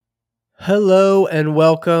Hello and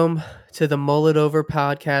welcome to the Mull It Over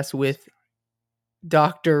podcast with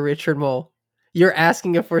Dr. Richard Mull. You're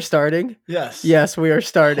asking if we're starting? Yes. Yes, we are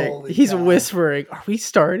starting. Holy He's cow. whispering. Are we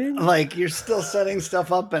starting? Like you're still setting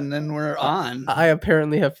stuff up and then we're on. I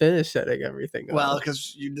apparently have finished setting everything up. Well,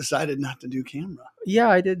 because you decided not to do camera. Yeah,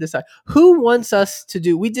 I did decide. Who wants us to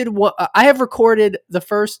do? We did one. I have recorded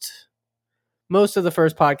most of the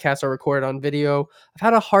first podcasts are recorded on video. I've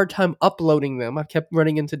had a hard time uploading them. I've kept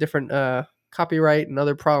running into different copyright and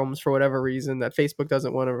other problems for whatever reason that Facebook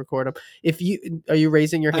doesn't want to record them. Are you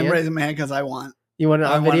raising your hand? I'm raising my hand because I want. You want it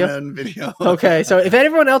on video? Want it on video. Okay, so if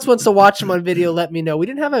anyone else wants to watch them on video, let me know. We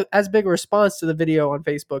didn't have as big a response to the video on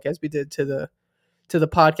Facebook as we did to the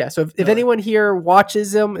podcast. So if anyone here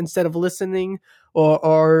watches them instead of listening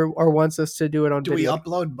or wants us to do it on video. Do we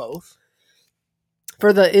upload both?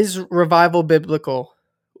 For the Is Revival Biblical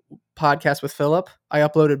podcast with Philip, I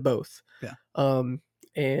uploaded both. Yeah.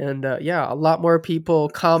 A lot more people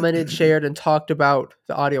commented, shared, and talked about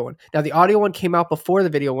the audio one. Now, the audio one came out before the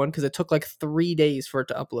video one because it took like 3 days for it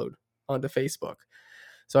to upload onto Facebook.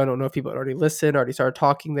 So I don't know if people had already listened, already started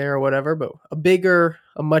talking there or whatever, but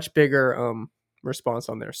a much bigger response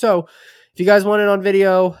on there. So if you guys want it on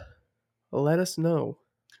video, let us know.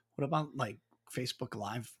 What about like Facebook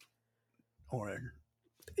Live or...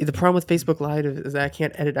 The problem with Facebook Live is that I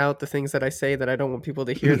can't edit out the things that I say that I don't want people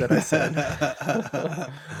to hear that I said.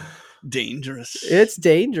 Dangerous. It's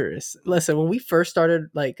dangerous. Listen, when we first started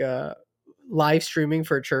live streaming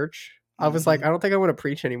for church, I was like, I don't think I want to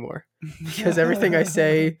preach anymore because everything I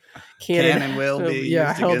say can and will be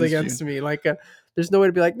held against me. Like, there's no way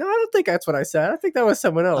to be like, no, I don't think that's what I said. I think that was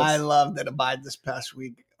someone else. I love that Abide this past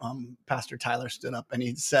week. Pastor Tyler stood up and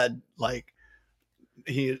he said, like,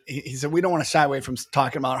 he said, we don't want to shy away from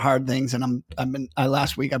talking about hard things. And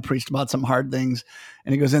last week I preached about some hard things,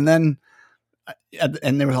 and he goes, and then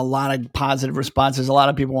there was a lot of positive responses. A lot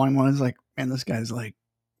of people wanting one. It's like, man, this guy's like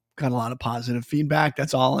got a lot of positive feedback.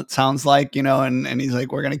 That's all it sounds like, and he's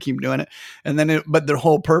like, we're going to keep doing it. And then, but the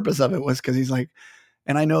whole purpose of it was because he's like,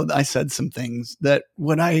 and I know that I said some things that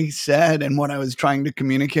what I said and what I was trying to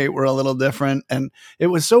communicate were a little different. And it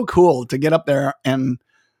was so cool to get up there and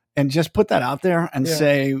just put that out there and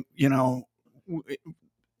say,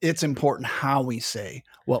 it's important how we say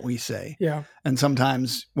what we say. Yeah. And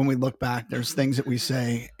sometimes when we look back, there's things that we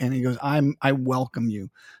say and he goes, I welcome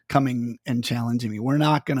you coming and challenging me. We're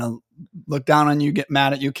not going to look down on you, get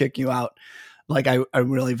mad at you, kick you out. Like I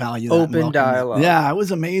really value that. Open dialogue. Yeah. It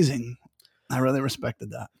was amazing. I really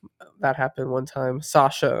respected that. That happened one time.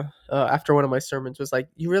 Sasha, after one of my sermons, was like,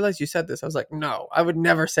 you realize you said this? I was like, no, I would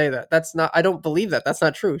never say that. I don't believe that. That's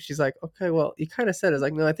not true. She's like, okay, well, you kind of said it. I was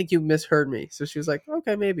like, no, I think you misheard me. So she was like,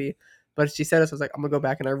 okay, maybe. But she said it. So I was like, I'm going to go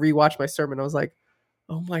back and I rewatched my sermon. I was like,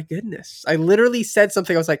 oh my goodness. I literally said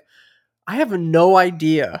something. I was like, I have no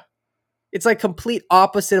idea. It's like complete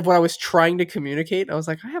opposite of what I was trying to communicate. I was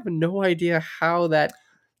like, I have no idea how that.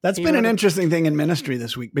 That's been an interesting thing in ministry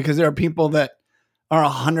this week because there are people that are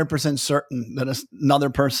 100% certain that another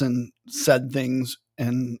person said things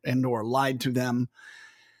and or lied to them.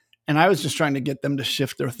 And I was just trying to get them to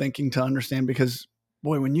shift their thinking to understand, because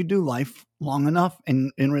boy, when you do life long enough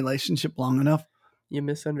and in relationship long enough, you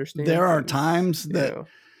misunderstand. There are times that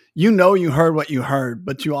you heard what you heard,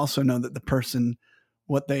 but you also know that the person,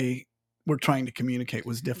 what they were trying to communicate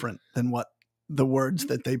was different than what the words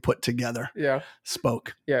that they put together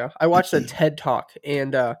spoke. Yeah. I watched a TED Talk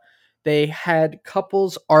and they had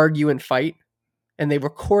couples argue and fight and they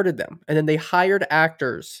recorded them. And then they hired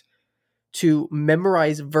actors to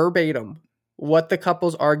memorize verbatim what the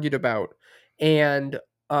couples argued about and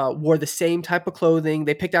wore the same type of clothing.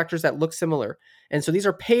 They picked actors that look similar. And so these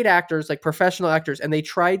are paid actors, like professional actors, and they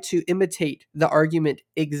tried to imitate the argument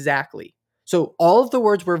exactly. So all of the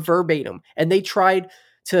words were verbatim and they tried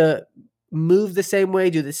to move the same way,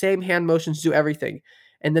 do the same hand motions, do everything.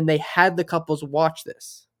 And then they had the couples watch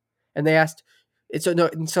this. And they asked, so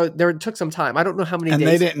there took some time. I don't know how many days. And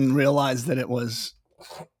they didn't realize that it was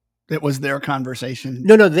their conversation.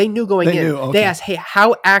 No, they knew going in. Okay. They asked, hey,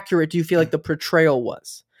 how accurate do you feel like the portrayal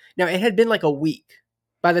was? Now, it had been like a week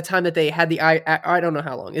by the time that they had I don't know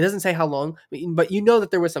how long. It doesn't say how long, but you know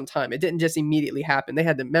that there was some time. It didn't just immediately happen. They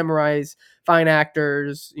had to memorize, find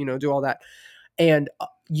actors, do all that. And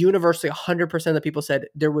universally, 100% of the people said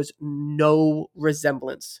there was no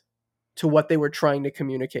resemblance to what they were trying to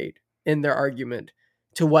communicate in their argument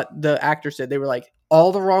to what the actor said. They were like,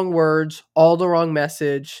 all the wrong words, all the wrong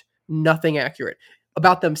message, nothing accurate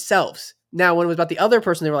about themselves. Now, when it was about the other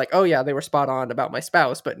person, they were like, oh yeah, they were spot on about my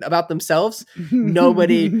spouse, but about themselves,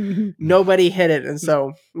 nobody hit it. And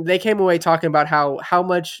so they came away talking about how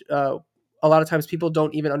much a lot of times people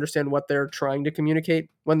don't even understand what they're trying to communicate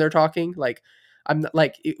when they're talking. Like, I'm not,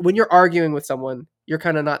 like, when you're arguing with someone, you're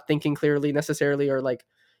kind of not thinking clearly necessarily, or like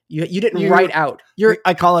you didn't write out.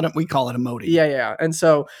 We call it emoting. Yeah. And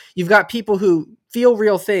so you've got people who feel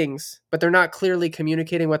real things, but they're not clearly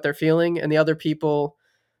communicating what they're feeling, and the other people,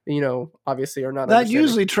 obviously are not. That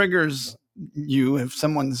usually triggers you if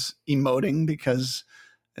someone's emoting, because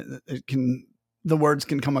the words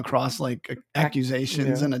can come across like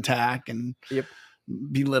accusations and attack and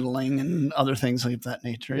belittling and other things like that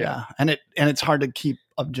nature. Yeah. And it's hard to keep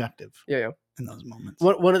objective. Yeah. In those moments.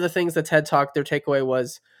 One of the things that TED Talk, their takeaway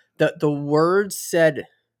was that the words said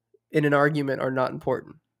in an argument are not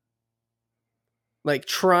important. Like,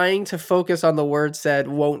 trying to focus on the words said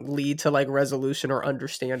won't lead to like resolution or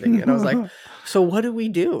understanding. And I was like, so what do we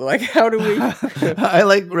do? Like, how do we? I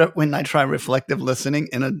like when I try reflective listening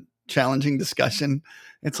in a challenging discussion.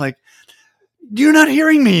 It's like, you're not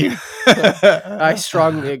hearing me. I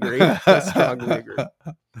strongly agree. I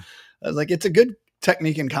was like, it's a good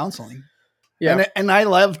technique in counseling. Yeah. And I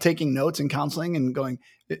love taking notes in counseling and going,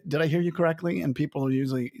 did I hear you correctly? And people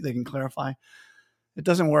usually, they can clarify. It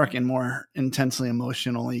doesn't work in more intensely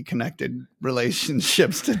emotionally connected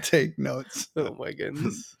relationships to take notes. Oh my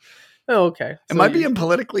goodness. Oh, okay. Am I being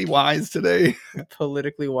politically wise today?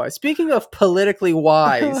 Politically wise. Speaking of politically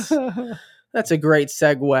wise, that's a great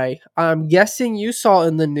segue. I'm guessing you saw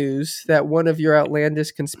in the news that one of your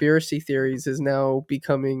outlandish conspiracy theories is now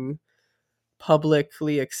becoming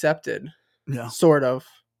publicly accepted. Yeah. Sort of.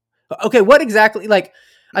 Okay, what exactly? Like,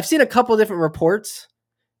 I've seen a couple different reports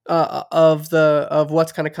of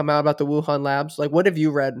what's kind of come out about the Wuhan Labs. Like, what have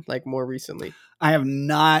you read like more recently? I have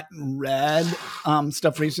not read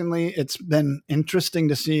stuff recently. It's been interesting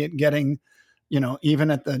to see it getting,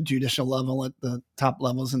 even at the judicial level, at the top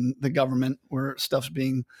levels in the government, where stuff's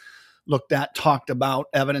being looked at, talked about,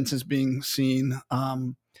 evidence is being seen,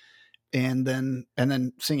 and then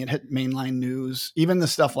seeing it hit mainline news, even the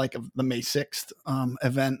stuff like of the May 6th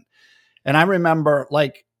event. And I remember,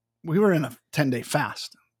 like, we were in a 10-day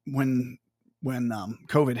fast when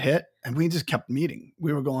COVID hit, and we just kept meeting.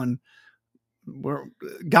 We were going,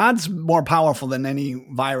 God's more powerful than any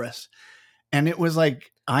virus. And it was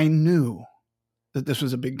like, I knew that this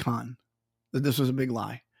was a big con, that this was a big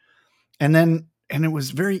lie. And it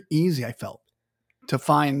was very easy, I felt, to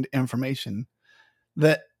find information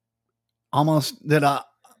that the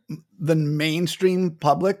mainstream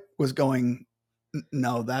public was going,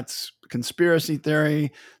 no, that's conspiracy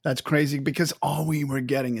theory. That's crazy, because all we were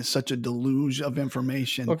getting is such a deluge of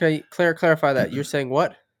information. Okay, clarify that. You're saying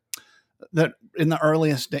what? That in the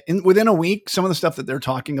earliest within a week, some of the stuff that they're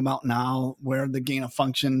talking about now, where the gain of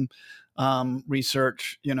function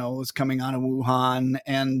research, is coming out of Wuhan,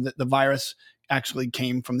 and the virus actually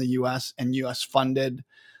came from the U.S. and U.S. funded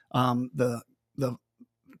the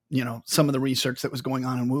some of the research that was going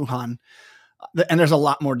on in Wuhan. And there's a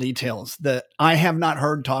lot more details that I have not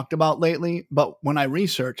heard talked about lately. But when I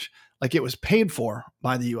research, like, it was paid for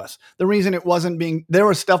by the U.S. The reason it wasn't there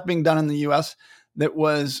was stuff being done in the U.S. that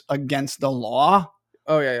was against the law.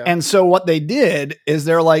 Oh, yeah. And so what they did is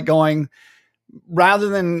they're like going, rather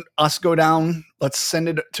than us go down, let's send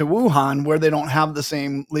it to Wuhan where they don't have the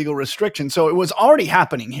same legal restrictions. So it was already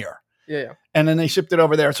happening here. Yeah. And then they shipped it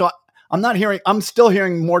over there. So I'm still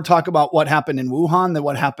hearing more talk about what happened in Wuhan than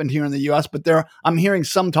what happened here in the U.S. But I'm hearing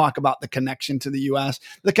some talk about the connection to the U.S.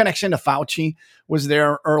 The connection to Fauci was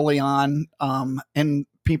there early on. And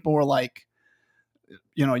people were like,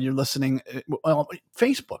 you're listening. Well,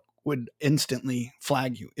 Facebook would instantly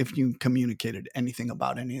flag you if you communicated anything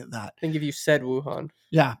about any of that. I think if you said Wuhan.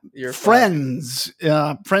 Yeah. Friends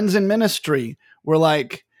in ministry were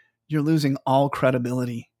like, you're losing all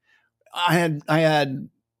credibility. I had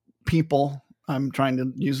people, I'm trying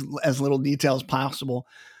to use as little detail as possible,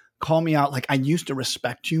 call me out like, I used to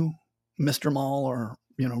respect you, Mr. Mull, or,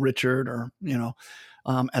 Richard, or,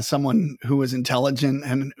 as someone who was intelligent,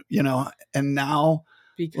 and, and now,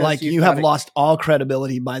 because like, you have lost all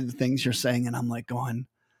credibility by the things you're saying. And I'm like going,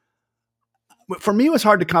 for me, it was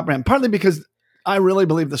hard to comprehend, partly because I really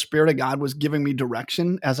believe the Spirit of God was giving me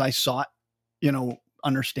direction as I sought,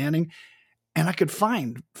 understanding. And I could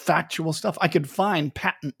find factual stuff. I could find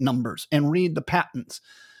patent numbers and read the patents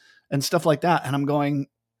and stuff like that. And I'm going,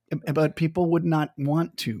 but people would not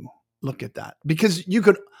want to look at that, because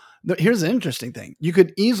here's the interesting thing. You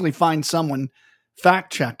could easily find someone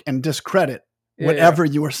fact check and discredit whatever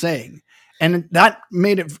you were saying. And that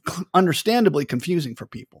made it understandably confusing for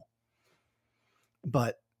people.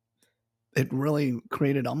 But it really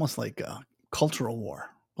created almost like a cultural war.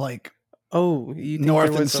 Like, Oh, you think north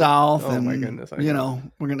there and was south, oh and my goodness, I you know.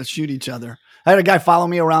 know, we're gonna shoot each other. I had a guy follow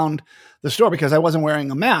me around the store because I wasn't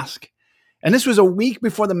wearing a mask, and this was a week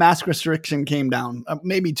before the mask restriction came down,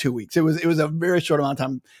 maybe 2 weeks. It was a very short amount of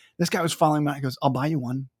time. This guy was following me. He goes, "I'll buy you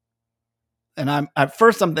one," and at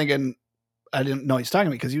first I'm thinking I didn't know he's talking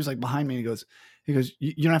to me because he was like behind me. He goes,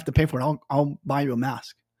 "You don't have to pay for it. I'll buy you a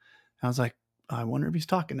mask." And I was like, I wonder if he's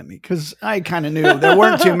talking to me because I kind of knew there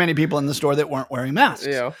weren't too many people in the store that weren't wearing masks.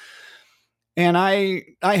 Yeah. And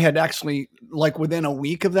I had actually, like, within a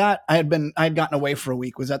week of that, I had gotten away for a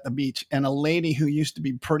week, was at the beach, and a lady who used to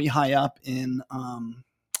be pretty high up in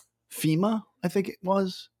FEMA, I think it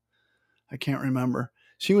was, I can't remember.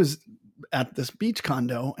 She was at this beach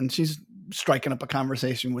condo, and she's striking up a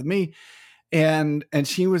conversation with me, and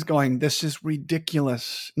she was going, "This is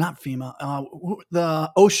ridiculous." Not FEMA,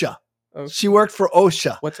 the OSHA. Oh, She worked for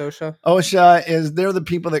OSHA. what's OSHA? OSHA they're the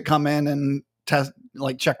people that come in and test,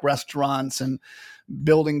 like, check restaurants and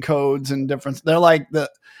building codes and different. They're like the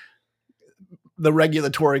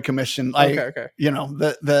regulatory commission, like, Okay. you know,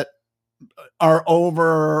 that are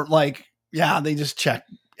over, like, yeah, they just check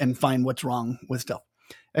and find what's wrong with stuff.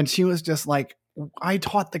 And she was just like, I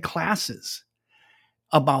taught the classes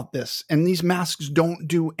about this, and these masks don't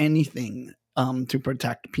do anything to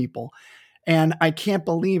protect people. And I can't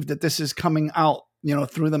believe that this is coming out, you know,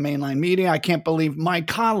 through the mainline media. I can't believe my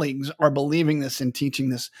colleagues are believing this and teaching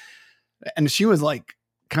this. And she was like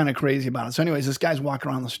kind of crazy about it. So anyways, this guy's walking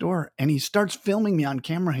around the store and he starts filming me on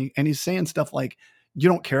camera, and he's saying stuff like, "You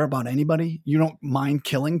don't care about anybody. You don't mind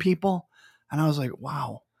killing people." And I was like,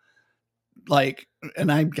 wow. Like,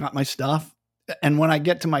 and I got my stuff. And when I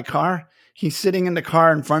get to my car, he's sitting in the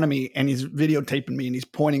car in front of me and he's videotaping me and he's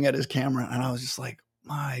pointing at his camera. And I was just like,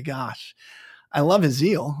 my gosh, I love his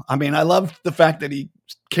zeal. I mean, I love the fact that he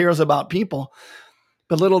cares about people,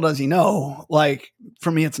 but little does he know, like, for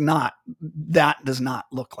me, it's not, that does not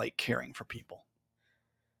look like caring for people.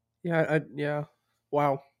 Yeah, yeah.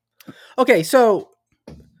 Wow. Okay, so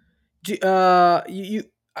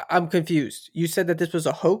I'm confused. You said that this was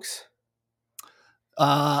a hoax?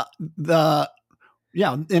 In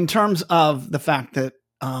terms of the fact that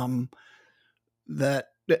that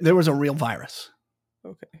there was a real virus.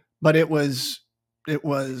 Okay. But it was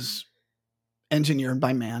engineered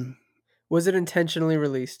by man. Was it intentionally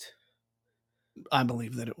released? I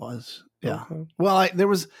believe that it was. Yeah. Okay. Well, there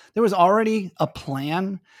was already a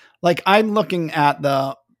plan. Like, I'm looking at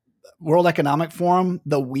the World Economic Forum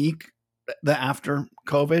the week after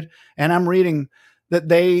COVID, and I'm reading that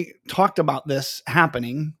they talked about this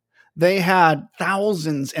happening. They had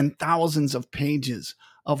thousands and thousands of pages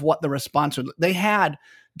of what the response would. They had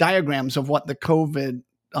diagrams of what the COVID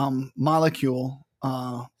molecule,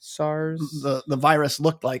 SARS, the virus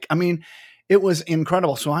looked like. I mean, it was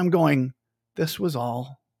incredible. So I'm going, this was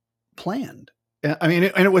all planned. I mean,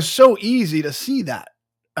 and it was so easy to see that.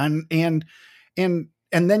 And then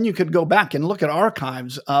you could go back and look at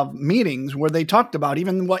archives of meetings where they talked about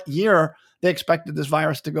even what year they expected this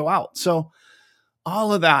virus to go out. So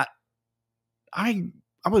all of that, I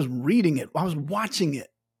was reading it. I was watching it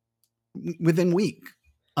within week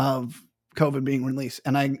of COVID being released.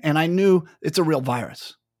 And I knew it's a real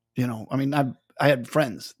virus. You know, I mean, I had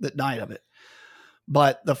friends that died of it,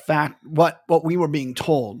 but the fact, what we were being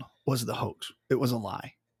told was the hoax. It was a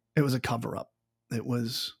lie. It was a cover up. It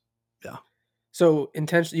was, yeah. So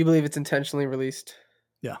you believe it's intentionally released?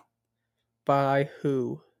 Yeah. By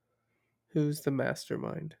who? Who's the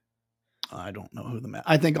mastermind? I don't know who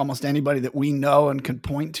I think almost anybody that we know and can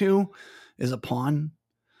point to is a pawn.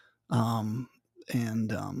 But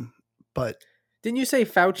didn't you say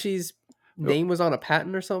Fauci's name was on a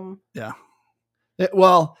patent or something? Yeah.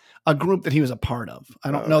 Well, a group that he was a part of.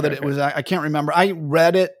 I don't know that it was, I can't remember. I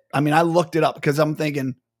read it. I mean, I looked it up because I'm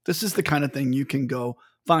thinking this is the kind of thing you can go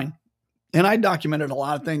find. And I documented a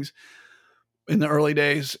lot of things in the early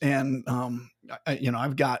days. And,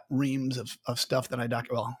 I've got reams of stuff that I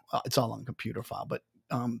it's all on a computer file, but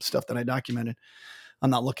stuff that I documented. I'm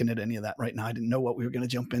not looking at any of that right now. I didn't know what we were going to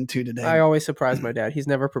jump into today. I always surprise my dad. He's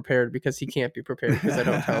never prepared because he can't be prepared because I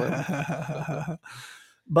don't tell him.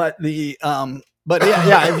 But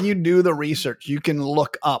yeah, if you do the research, you can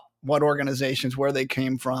look up what organizations, where they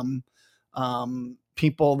came from,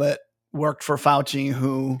 people that worked for Fauci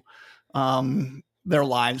who their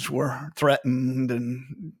lives were threatened,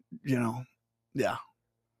 and yeah.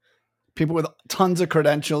 People with tons of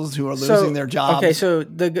credentials who are losing their jobs. Okay, so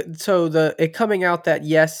it coming out that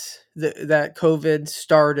that COVID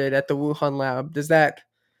started at the Wuhan lab, does that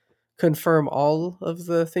confirm all of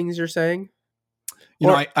the things you're saying?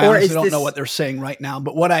 I honestly don't know what they're saying right now,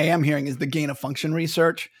 but what I am hearing is the gain of function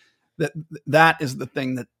research that is the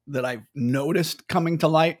thing that I've noticed coming to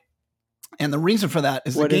light. And the reason for that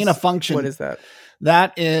is the gain of function. What is that?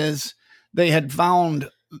 That is, they had found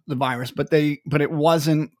the virus, but it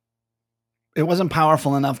wasn't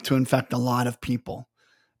powerful enough to infect a lot of people,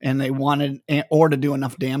 and they wanted or to do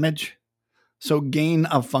enough damage. So gain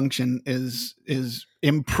of function is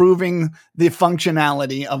improving the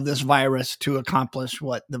functionality of this virus to accomplish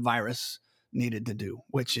what the virus needed to do,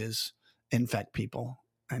 which is infect people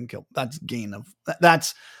and kill. That's gain of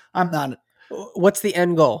that's. I'm not. What's the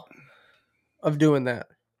end goal of doing that?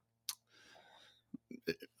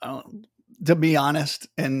 To be honest,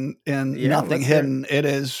 and nothing hidden, it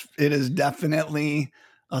is definitely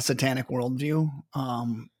a satanic worldview.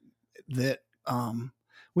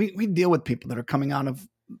 We deal with people that are coming out of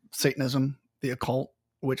Satanism, the occult,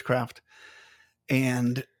 witchcraft,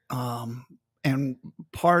 and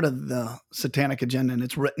part of the satanic agenda, and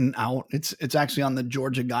it's written out. It's actually on the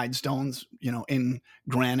Georgia Guidestones, in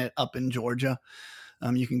granite up in Georgia.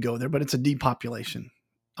 You can go there, but it's a depopulation.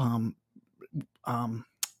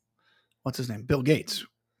 What's his name? Bill Gates,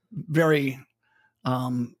 very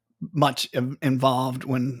much involved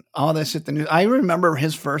when all this hit the news. I remember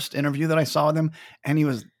his first interview that I saw with him, and he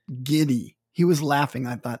was giddy. He was laughing.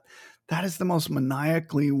 I thought, that is the most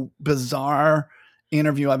maniacally bizarre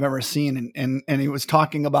interview I've ever seen. And he was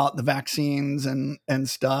talking about the vaccines and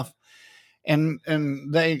stuff. And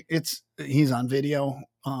he's on video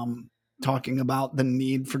talking about the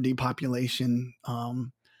need for depopulation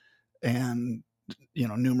and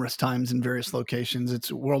numerous times in various locations.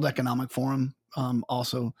 It's World Economic Forum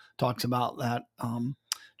also talks about that.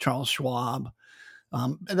 Charles Schwab.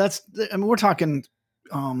 We're talking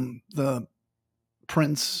the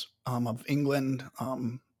Prince of England,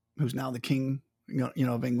 who's now the King,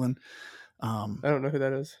 of England. I don't know who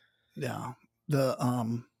that is. Yeah,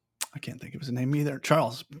 I can't think of his name either.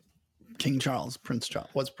 King Charles, Prince Charles.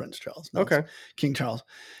 What's Prince Charles? No, okay, King Charles.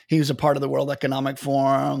 He was a part of the World Economic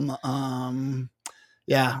Forum.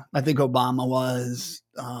 Yeah, I think Obama was.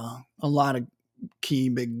 A lot of key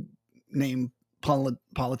big name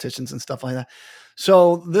politicians and stuff like that.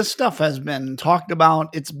 So this stuff has been talked about.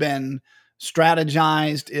 It's been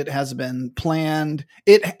strategized. It has been planned.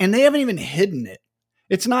 And they haven't even hidden it.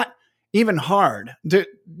 It's not even hard.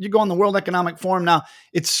 You go on the World Economic Forum now.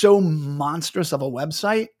 It's so monstrous of a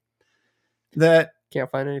website that can't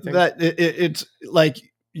find anything. That it's like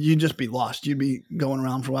you'd just be lost. You'd be going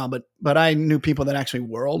around for a while. But I knew people that actually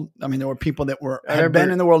there were people that had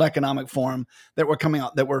been in the World Economic Forum that were coming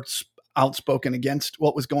out, that were outspoken against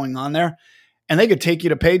what was going on there, and they could take you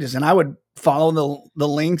to pages. And I would follow the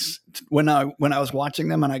links when I was watching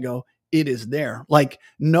them, and I go, it is there. Like,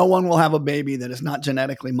 no one will have a baby that is not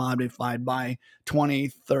genetically modified by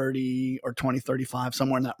 2030 or 2035,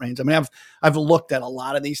 somewhere in that range. I mean, I've looked at a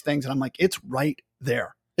lot of these things, and I'm like, it's right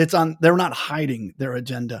there. It's on. They're not hiding their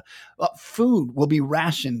agenda. Food will be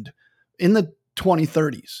rationed in the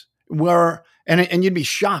 2030s, and you'd be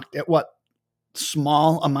shocked at what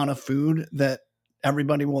small amount of food that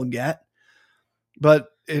everybody will get. But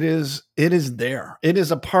it is there. It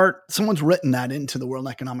is a part. Someone's written that into the World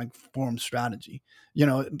Economic Forum strategy.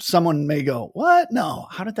 Someone may go, what? No,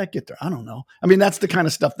 how did that get there? I don't know. I mean, that's the kind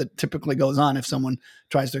of stuff that typically goes on if someone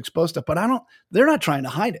tries to expose stuff. But they're not trying to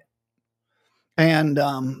hide it. And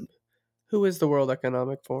who is the World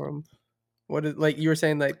Economic Forum? What is, like you were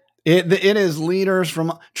saying, like it is leaders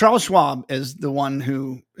from. Charles Schwab is the one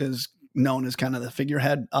who is known as kind of the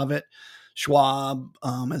figurehead of it. Schwab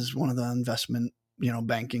is one of the investment,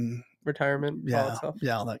 banking, retirement,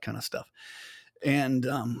 all that kind of stuff. And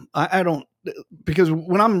I don't, because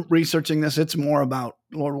when I'm researching this, it's more about,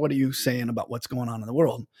 Lord, what are you saying about what's going on in the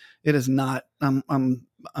world? It is not. I'm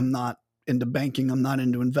not into banking. I'm not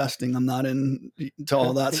into investing. I'm not into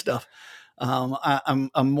all that stuff.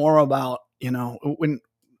 I'm more about, when,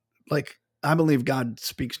 like, I believe God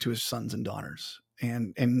speaks to his sons and daughters,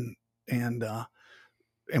 and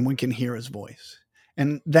we can hear his voice,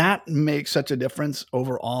 and that makes such a difference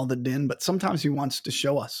over all the din. But sometimes he wants to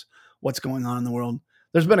show us what's going on in the world.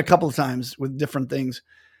 There's been a couple of times with different things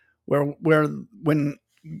where when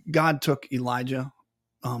God took Elijah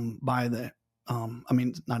Ezekiel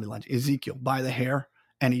by the hair,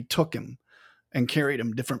 and he took him and carried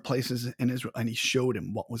him different places in Israel, and he showed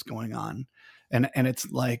him what was going on. And it's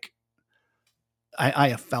like, I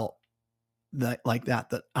have felt that like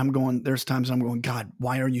that I'm going, there's times I'm going, God,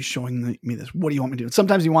 why are you showing me this? What do you want me to do? And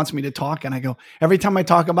sometimes he wants me to talk, and I go, every time I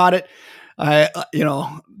talk about it,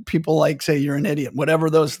 people like say you're an idiot, whatever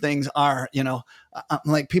those things are,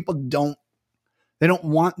 like, people don't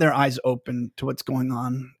want their eyes open to what's going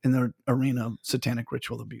on in the arena of satanic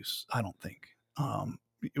ritual abuse. I don't think,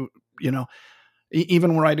 you know,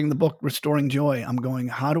 even writing the book Restoring Joy, I'm going,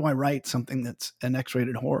 how do I write something that's an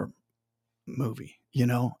X-rated horror movie,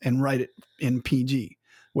 and write it in PG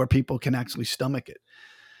where people can actually stomach it.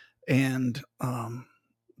 And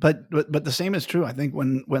but the same is true. I think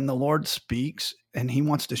when the Lord speaks and he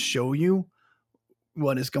wants to show you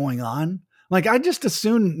what is going on, like I just as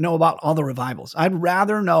soon know about all the revivals. I'd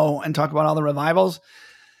rather know and talk about all the revivals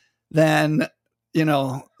than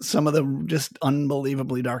some of the just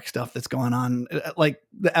unbelievably dark stuff that's going on, like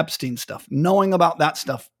the Epstein stuff. Knowing about that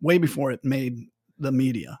stuff way before it made the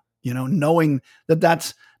media, knowing that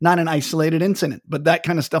that's not an isolated incident, but that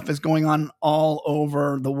kind of stuff is going on all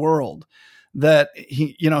over the world. That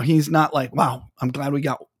he's not like, wow, I'm glad we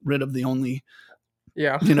got rid of the only,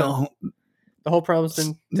 the whole problem's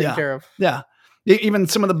been taken care of. Yeah. Even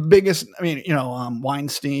some of the biggest,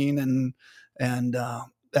 Weinstein and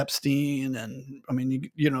Epstein, and I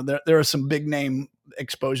mean, there are some big name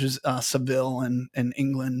exposures, Seville and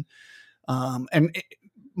England, and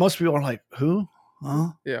most people are like, who? Huh?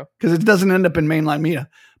 Yeah, because it doesn't end up in mainline media.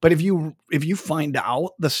 But if you find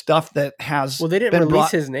out the stuff that has, they didn't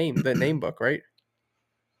release his name, the name book, right?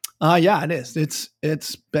 Yeah, it is.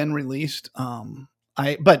 It's been released.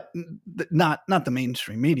 But not the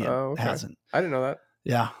mainstream media hasn't. I didn't know that.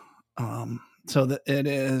 Yeah. So that it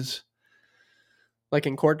is. Like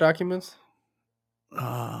in court documents?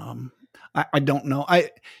 I don't know.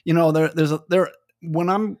 When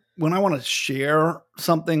I want to share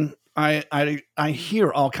something, I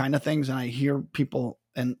hear all kind of things, and I hear people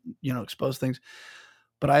and expose things,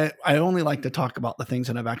 but I only like to talk about the things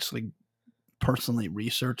that I've actually personally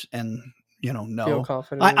researched and know. Feel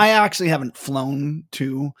confident. I actually haven't flown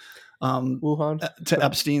to Wuhan, to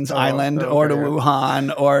Epstein's Island, or to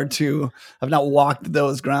Wuhan, or I've not walked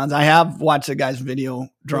those grounds. I have watched the guy's video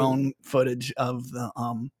drone footage of the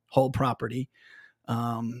whole property,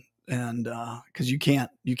 and because you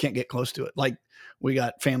can't get close to it. Like, we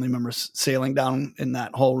got family members sailing down in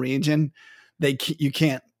that whole region. You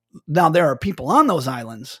can't. Now there are people on those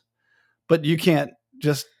islands, but you can't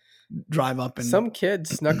just drive up. And some kid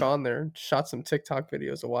snuck on there and shot some TikTok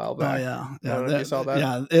videos a while back. Oh yeah. I don't know if you saw that.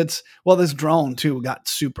 Yeah, this drone too got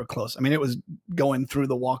super close. I mean, it was going through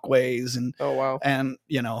the walkways and oh wow, and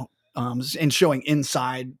and showing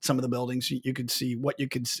inside some of the buildings. You could see what you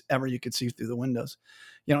could see through the windows,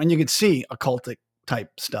 and you could see occultic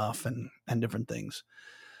type stuff and different things.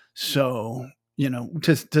 So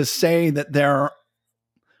to say that there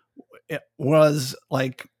it was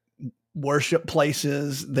like worship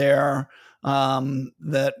places there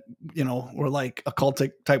that were like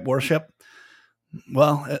occultic type worship,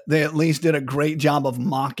 well, they at least did a great job of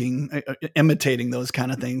imitating those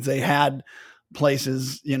kind of things. They had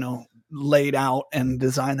places laid out and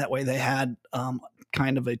designed that way. They had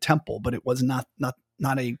kind of a temple, but it was not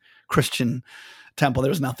a Christian temple. There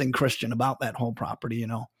was nothing Christian about that whole property.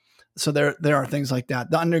 So there are things like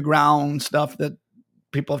that. The underground stuff that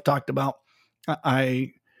people have talked about,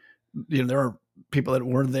 there are people that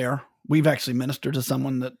were there. We've actually ministered to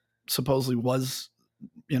someone that supposedly was,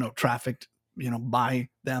 trafficked, by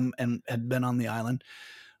them and had been on the island.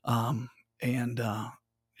 So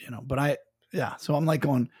I'm like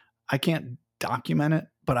going, I can't document it,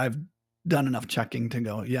 but I've done enough checking to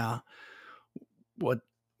go, yeah,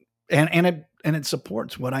 and it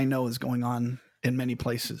supports what I know is going on in many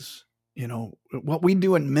places. What we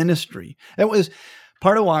do in ministry. It was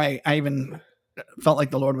part of why I even felt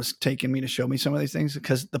like the Lord was taking me to show me some of these things,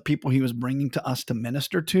 because the people he was bringing to us to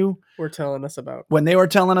minister to were telling us about. When they were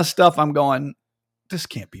telling us stuff, I'm going, this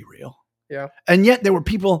can't be real. Yeah. And yet there were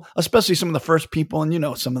people, especially some of the first people,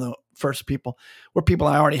 and some of the first people were people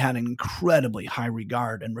I already had an incredibly high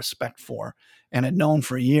regard and respect for and had known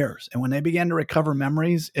for years. And when they began to recover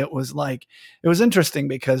memories, it was interesting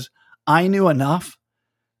because I knew enough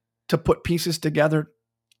to put pieces together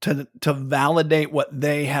to validate what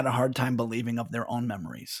they had a hard time believing of their own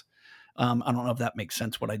memories. I don't know if that makes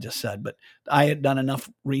sense what I just said, but I had done enough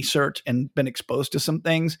research and been exposed to some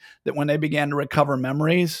things that when they began to recover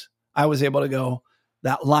memories, I was able to go,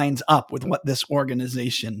 that lines up with what this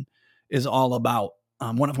organization is all about.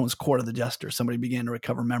 One of them was Court of the Jesters. Somebody began to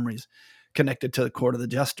recover memories connected to the Court of the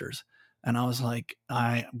Jesters. And I was like,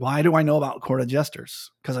 why do I know about Court of Jesters?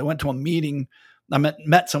 Because I went to a meeting. I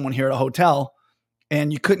met someone here at a hotel,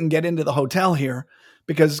 and you couldn't get into the hotel here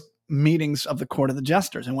because meetings of the Court of the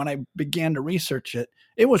Jesters. And when I began to research it,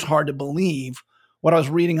 it was hard to believe what I was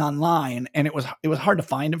reading online. And it was hard to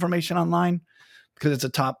find information online because it's a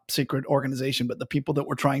top secret organization. But the people that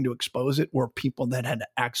were trying to expose it were people that had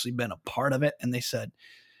actually been a part of it. And they said,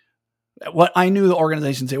 what I knew the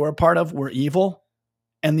organizations they were a part of were evil.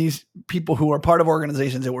 And these people who are part of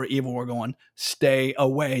organizations that were evil were going, stay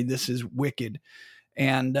away. This is wicked.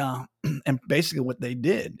 And basically what they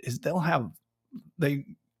did is they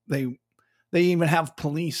even have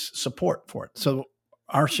police support for it. So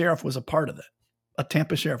our sheriff was a part of it. A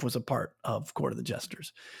Tampa sheriff was a part of Court of the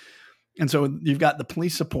Jesters. And so you've got the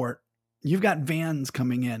police support, you've got vans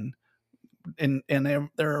coming in, and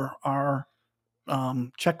there are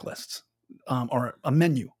checklists or a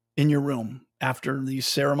menu in your room after these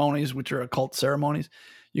ceremonies, which are occult ceremonies.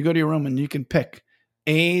 You go to your room and you can pick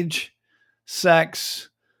age, sex,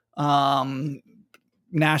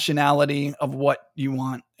 nationality of what you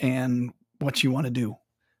want and what you want to do.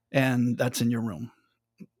 And that's in your room.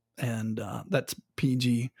 And that's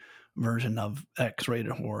PG version of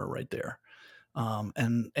X-rated horror right there.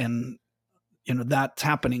 And that's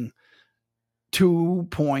happening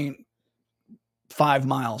 2.5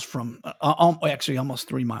 miles from, actually almost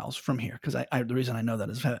 3 miles from here. Cause the reason I know that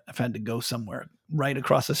is I've had to go somewhere right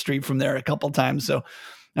across the street from there a couple of times. So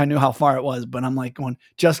I knew how far it was, but I'm like going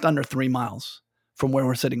just under 3 miles from where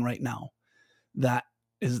we're sitting right now. That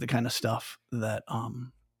is the kind of stuff that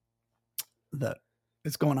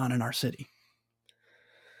is going on in our city.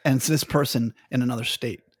 And it's this person in another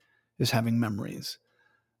state is having memories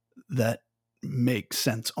that make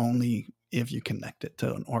sense only if you connect it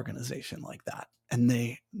to an organization like that. And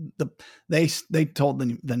they told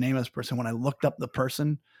the name of this person. When I looked up the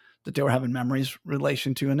person that they were having memories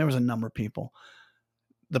relation to, and there was a number of people,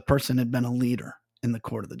 the person had been a leader in the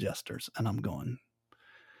Court of the Jesters. And I'm going,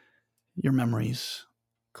 your memories.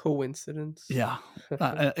 Coincidence. Yeah.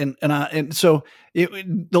 And so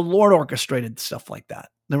the Lord orchestrated stuff like that.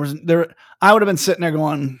 I would have been sitting there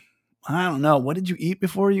going, I don't know. What did you eat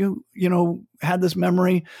before you had this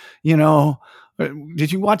memory?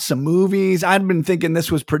 Did you watch some movies? I'd been thinking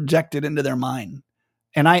this was projected into their mind.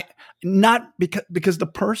 And not because the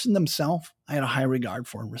person themselves, I had a high regard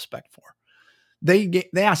for and respect for. They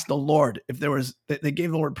asked the Lord if they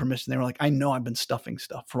gave the Lord permission. They were like, I know I've been stuffing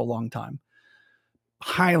stuff for a long time.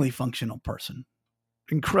 Highly functional person.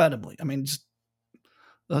 Incredibly. I mean, just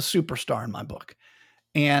a superstar in my book.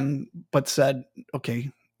 But said,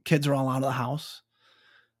 okay, kids are all out of the house.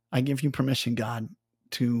 I give you permission, God,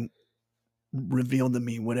 to reveal to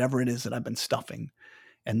me whatever it is that I've been stuffing.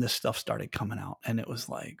 And this stuff started coming out. And it was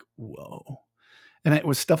like, whoa. And it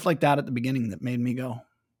was stuff like that at the beginning that made me go,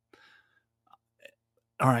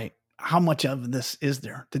 all right, how much of this is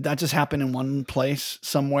there? Did that just happen in one place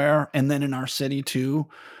somewhere and then in our city too?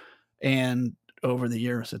 And over the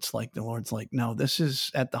years, it's like the Lord's like, no, this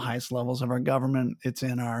is at the highest levels of our government. It's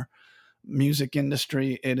in our music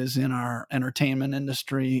industry. It is in our entertainment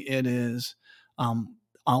industry. It is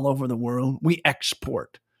all over the world. We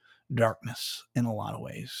export darkness in a lot of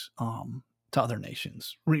ways to other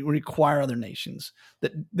nations. We require other nations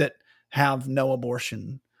that have no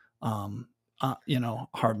abortion.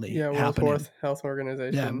 Hardly. Yeah, World Health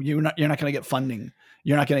Organization. Yeah, you're not going to get funding.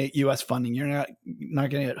 You're not going to get U.S. funding. You're not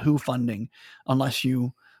going to get WHO funding unless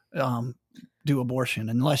you do abortion,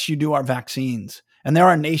 unless you do our vaccines. And there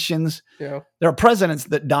are nations. Yeah. There are presidents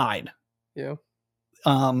that died. Yeah.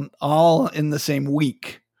 All in the same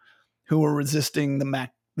week, who were resisting the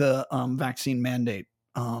vaccine mandate.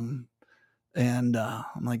 And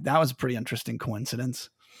I'm like, that was a pretty interesting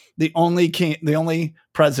coincidence. The only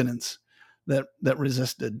presidents that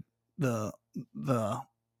resisted the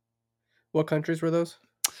what countries were those?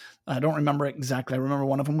 I don't remember exactly. I remember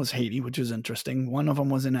one of them was Haiti, which is interesting. One of them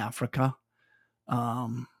was in Africa,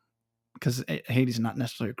 because Haiti's not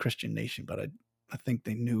necessarily a Christian nation, but I think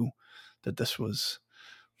they knew that this was.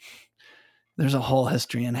 There's a whole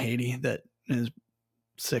history in Haiti that is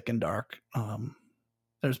sick and dark.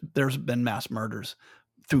 There's been mass murders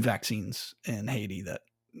through vaccines in Haiti that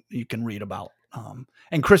you can read about.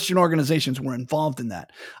 And Christian organizations were involved in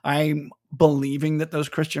that. I'm believing that those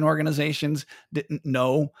Christian organizations didn't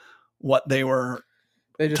know what they were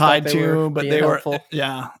tied to, but they helpful.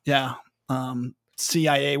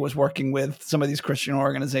 CIA was working with some of these Christian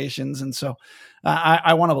organizations. And so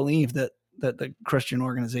I want to believe that the Christian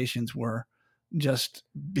organizations were just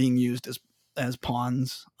being used as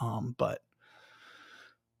pawns. But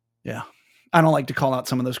yeah, I don't like to call out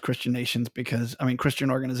some of those Christian nations because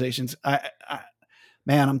Christian organizations,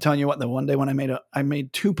 man, I'm telling you what, the one day when I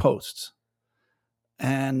made 2 posts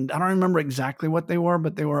and I don't remember exactly what they were,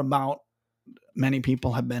 but they were about many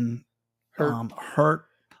people have been hurt,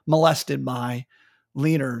 molested by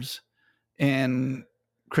leaders in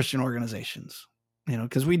Christian organizations,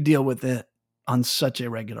 because we deal with it on such a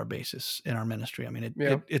regular basis in our ministry.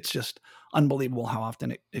 It's just unbelievable how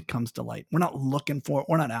often it comes to light. We're not looking for it.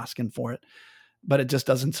 We're not asking for it. but it just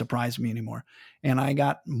doesn't surprise me anymore. And I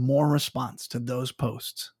got more response to those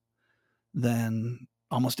posts than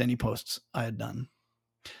almost any posts I had done.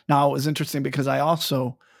 Now it was interesting because I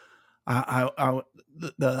also,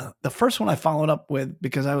 the first one I followed up with,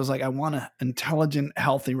 because I was like, I want an intelligent,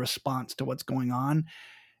 healthy response to what's going on.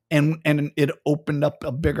 And it opened up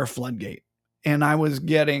a bigger floodgate. And I was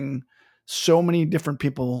getting so many different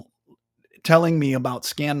people telling me about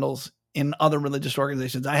scandals in other religious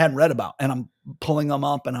organizations I hadn't read about. And I'm pulling them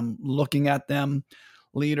up and I'm looking at them,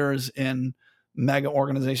 leaders in mega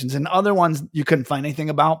organizations and other ones you couldn't find anything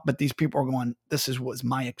about. But these people are going, this was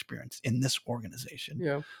my experience in this organization.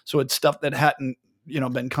 Yeah. So it's stuff that hadn't,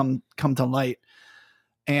 been come to light.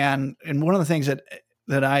 And one of the things that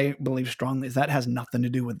I believe strongly is that has nothing to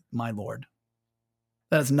do with my Lord.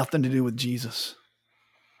 That has nothing to do with Jesus.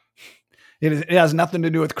 It has nothing to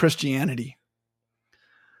do with Christianity.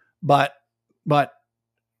 But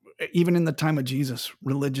even in the time of Jesus,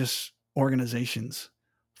 religious organizations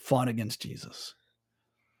fought against Jesus.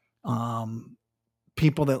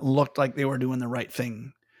 People that looked like they were doing the right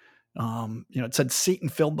thing. It said Satan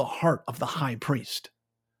filled the heart of the high priest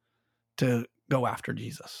to go after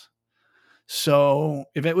Jesus. So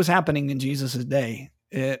if it was happening in Jesus's day,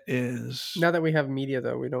 it is. Now that we have media,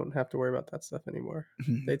 though, we don't have to worry about that stuff anymore.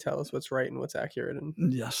 Mm-hmm. They tell us what's right and what's accurate, and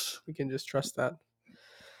yes, we can just trust that.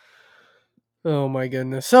 Oh my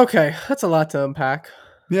goodness. Okay, that's a lot to unpack.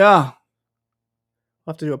 Yeah.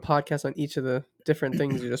 We'll have to do a podcast on each of the different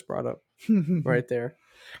things you just brought up right there.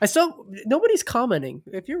 Nobody's commenting.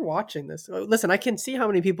 If you're watching this, listen, I can see how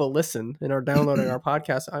many people listen and are downloading our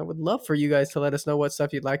podcast. I would love for you guys to let us know what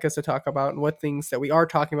stuff you'd like us to talk about and what things that we are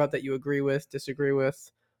talking about that you agree with, disagree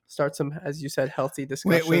with. Start some, as you said, healthy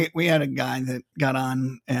discussion. We had a guy that got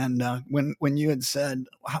on, and when you had said,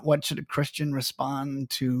 what should a Christian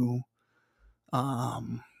respond to, what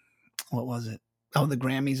was it? Oh, the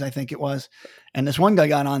Grammys, I think it was. And this one guy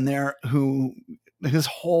got on there who his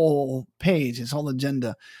whole page, his whole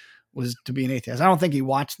agenda was to be an atheist. I don't think he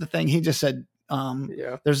watched the thing. He just said,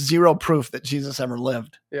 there's zero proof that Jesus ever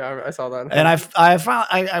lived. Yeah, I saw that. And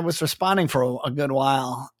I was responding for a good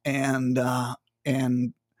while. And I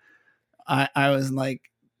was like,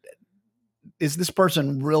 is this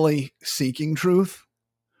person really seeking truth,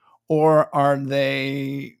 or are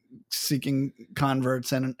they seeking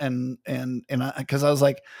converts? And because I was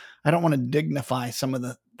like, I don't want to dignify some of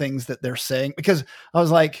the things that they're saying, because I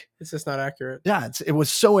was like, it's just not accurate. Yeah, it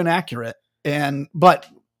was so inaccurate. But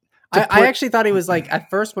I actually thought he was like, at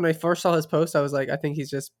first, when I first saw his post, I was like, I think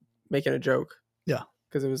he's just making a joke. Yeah,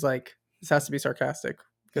 because it was like, this has to be sarcastic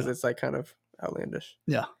because it's like kind of outlandish.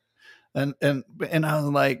 Yeah, and I was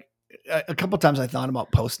like, a couple of times I thought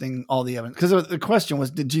about posting all the evidence, because the question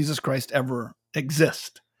was, did Jesus Christ ever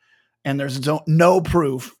exist? And there's no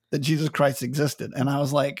proof that Jesus Christ existed. And I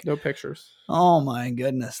was like, no pictures. Oh my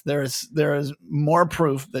goodness. There is more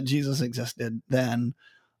proof that Jesus existed than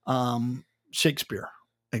Shakespeare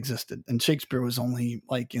existed. And Shakespeare was only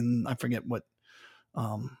like in, I forget what,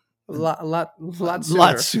 a lot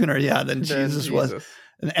sooner, yeah, than Jesus was.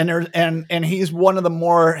 And he's one of the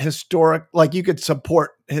more historic, like you could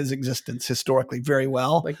support his existence historically very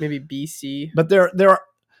well. Like maybe BC. But there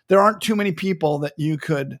aren't too many people that you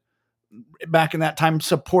could, back in that time,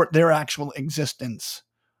 support their actual existence.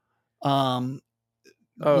 Like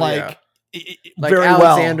very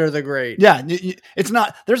Alexander well. the Great. Yeah,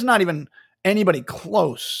 there's not even anybody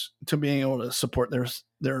close to being able to support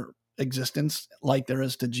their existence like there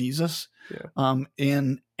is to Jesus. Yeah.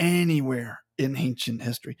 In anywhere in ancient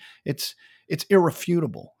history, it's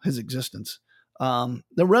irrefutable, his existence. The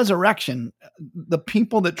resurrection, the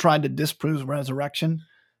people that tried to disprove resurrection,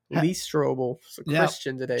 Lee Strobel, a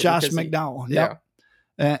Christian today. Josh McDowell. Yeah.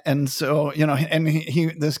 And so, and he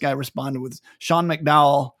this guy responded with Sean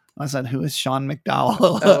McDowell. I said, who is Sean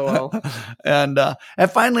McDowell? LOL. And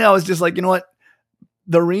finally I was just like, you know what?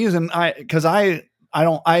 The reason I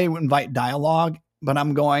invite dialogue, but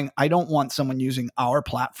I don't want someone using our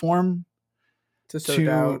platform to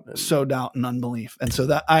sow doubt and unbelief. And so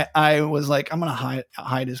that I was like, I'm going to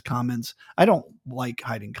hide his comments. I don't like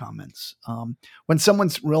hiding comments. When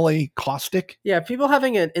someone's really caustic. Yeah. People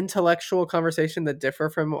having an intellectual conversation that differ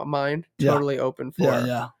from mine, totally open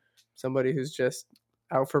for somebody who's just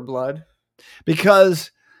out for blood.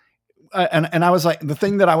 Because, and I was like, the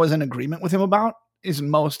thing that I was in agreement with him about is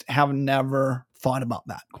most have never thought about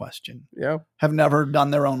that question. Yeah. Have never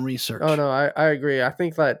done their own research. Oh no, I agree. I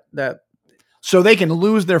think that so they can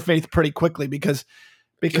lose their faith pretty quickly because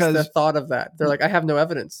the thought of that. They're like, I have no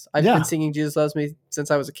evidence. I've been singing Jesus Loves Me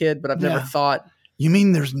since I was a kid, but I've never thought. You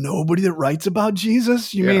mean there's nobody that writes about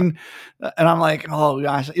Jesus? You mean, and I'm like, oh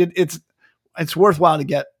gosh, it's it's worthwhile to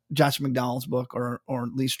get Josh McDowell's book or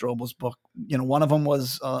Lee Strobel's book. One of them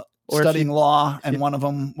was studying law, and one of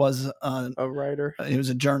them was a writer. He was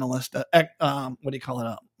a journalist. What do you call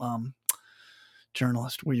it?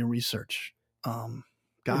 Journalist, where you research.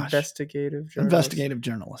 Investigative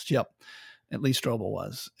journalist. Yep, at least Strobel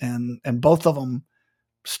was, and both of them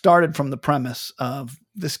started from the premise of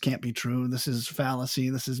this can't be true. This is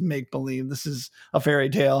fallacy. This is make believe. This is a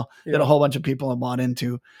fairy tale that a whole bunch of people have bought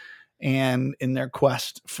into, and in their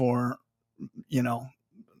quest for,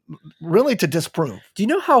 really to disprove. Do you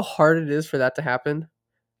know how hard it is for that to happen?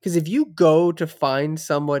 Because if you go to find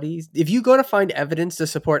evidence to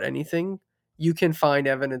support anything, you can find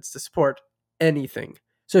evidence to support anything.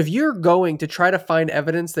 So if you're going to try to find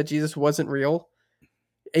evidence that Jesus wasn't real,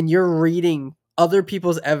 and you're reading other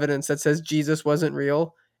people's evidence that says Jesus wasn't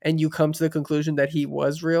real, and you come to the conclusion that he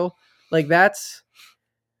was real, like that's,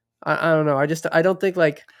 I don't know. I don't think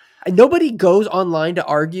nobody goes online to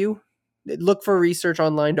argue, look for research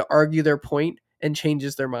online to argue their point and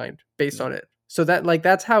changes their mind based on it. So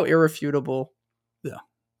that's how irrefutable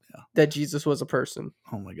that Jesus was a person.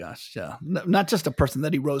 Oh my gosh. Yeah. Not just a person,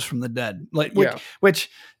 that he rose from the dead, which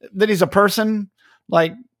that he's a person,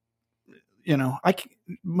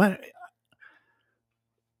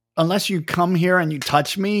 unless you come here and you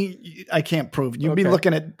touch me, I can't prove. You'd be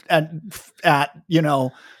looking at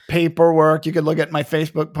paperwork. You could look at my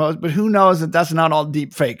Facebook post, but who knows that that's not all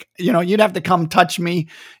deep fake. You'd have to come touch me,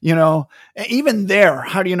 even there.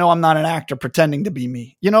 How do you know I'm not an actor pretending to be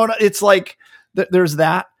me? It's like there's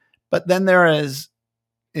that, but then there is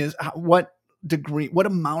what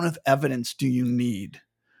amount of evidence do you need?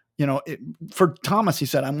 For Thomas, he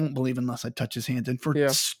said, I won't believe unless I touch his hands. And for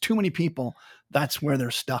too many people, that's where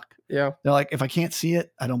they're stuck. Yeah. They're like, if I can't see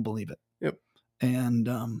it, I don't believe it. Yep.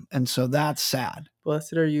 And so that's sad.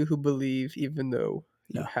 Blessed are you who believe, even though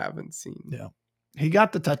you haven't seen. Yeah. He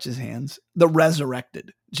got to touch his hands, the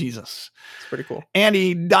resurrected Jesus. It's pretty cool. And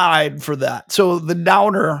he died for that. So the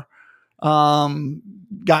doubter, not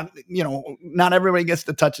everybody gets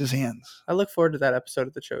to touch his hands. I look forward to that episode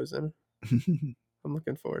of The Chosen. I'm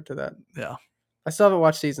looking forward to that. Yeah. I still haven't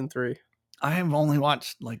watched season 3. I have only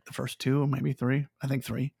watched the first 2, maybe 3. I think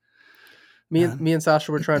 3. Me and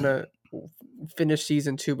Sasha were trying to finish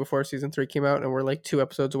season 2 before season 3 came out, and we're 2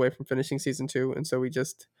 episodes away from finishing season 2. And so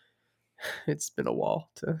it's been a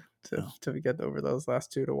while to get over those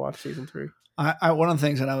last 2 to watch season 3. One of the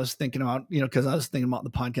things that I was thinking about, because I was thinking about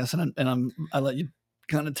the podcast, and I let you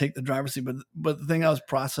kind of take the driver's seat, but the thing I was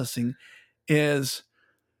processing is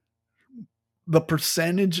the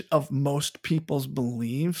percentage of most people's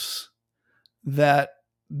beliefs that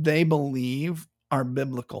they believe are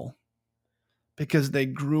biblical because they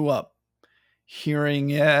grew up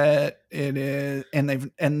hearing it is,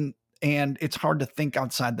 and it's hard to think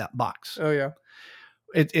outside that box. Oh yeah.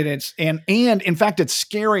 It's in fact, it's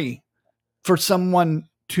scary for someone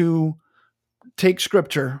to take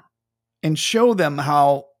scripture and show them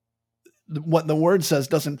how what the word says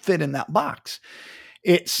doesn't fit in that box.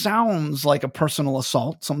 It sounds like a personal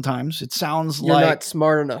assault. Sometimes it sounds you're not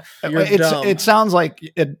smart enough. You're dumb. It sounds like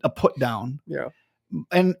a put down. Yeah.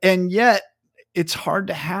 And yet it's hard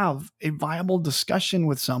to have a viable discussion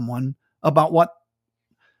with someone about what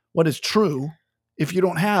is true if you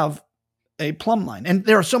don't have a plumb line. And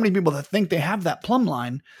there are so many people that think they have that plumb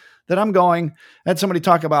line that I had somebody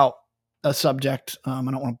talk about a subject. I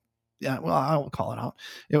don't want to, I'll call it out.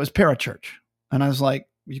 It was parachurch. And I was like,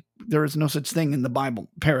 there is no such thing in the Bible,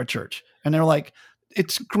 parachurch. And they're like,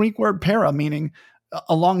 it's Greek word para, meaning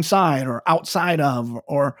alongside or outside of,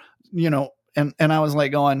 or, and I was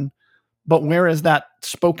like going, but where is that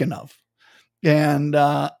spoken of? And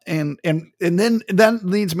then that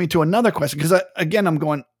leads me to another question. Cause again, I'm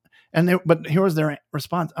going, but here was their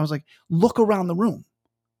response. I was like, look around the room.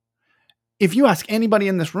 If you ask anybody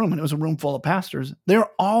in this room, and it was a room full of pastors, they're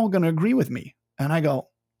all going to agree with me. And I go,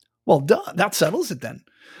 well, duh, that settles it then.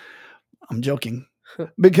 I'm joking.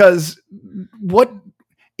 Because what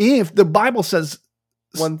if the Bible says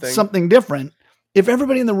one thing, something different? If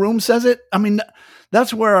everybody in the room says it,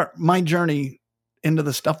 that's where my journey into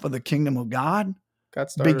the stuff of the kingdom of God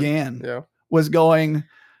began. Yeah. Was going,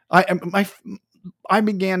 I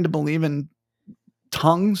began to believe in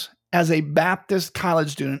tongues as a Baptist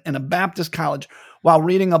college student in a Baptist college while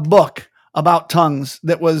reading a book about tongues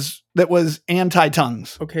that was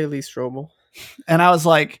anti-tongues. Okay, Lee Strobel. And I was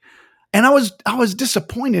like, and I was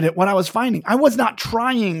disappointed at what I was finding. I was not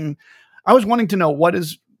trying. I was wanting to know what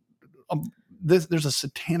is this. There's a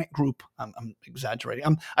satanic group. I'm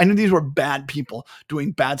exaggerating. I knew these were bad people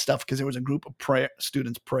doing bad stuff because there was a group of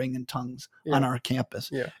students praying in tongues on our campus.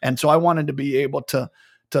 Yeah. And so I wanted to be able to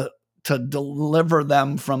to deliver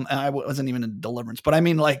them from, I wasn't even in deliverance, but I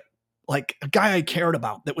mean like a guy I cared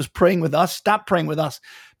about that was praying with us, stopped praying with us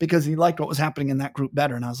because he liked what was happening in that group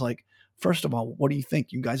better. And I was like, first of all, what do you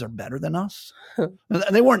think? You guys are better than us?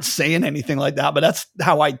 They weren't saying anything like that, but that's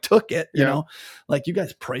how I took it, you know, like, you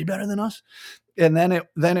guys pray better than us. And then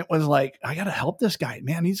it was like, I got to help this guy,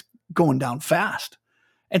 man. He's going down fast.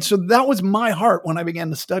 And so that was my heart when I began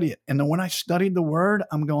to study it. And then when I studied the word,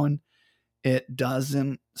 I'm going, it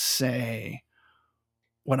doesn't say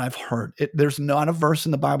what I've heard. There's not a verse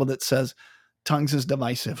in the Bible that says tongues is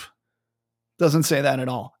divisive. Doesn't say that at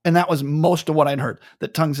all. And that was most of what I'd heard,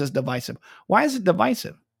 that tongues is divisive. Why is it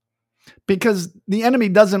divisive? Because the enemy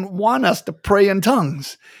doesn't want us to pray in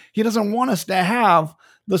tongues. He doesn't want us to have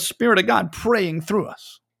the Spirit of God praying through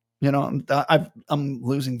us. You know, I'm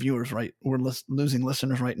losing viewers, right? We're losing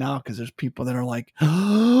listeners right now because there's people that are like,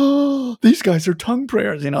 oh, these guys are tongue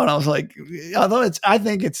prayers, you know? And I was like, although I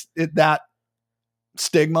think that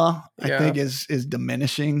stigma, I think is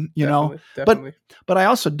diminishing, you know, definitely. But I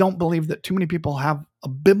also don't believe that too many people have a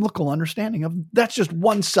biblical understanding of that's just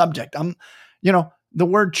one subject. The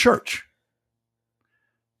word church,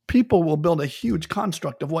 people will build a huge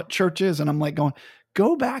construct of what church is. And I'm like going,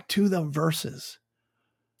 go back to the verses.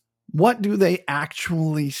 What do they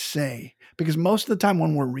actually say? Because most of the time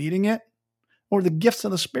when we're reading it, or the gifts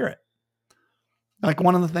of the Spirit, like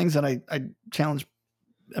one of the things that I've challenged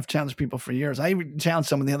people for years. I even challenged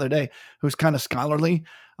someone the other day who's kind of scholarly.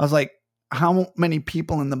 I was like, how many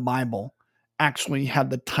people in the Bible actually had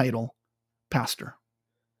the title pastor?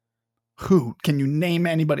 Who? Can you name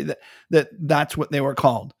anybody that's what they were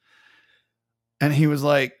called? And he was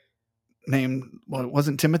like, it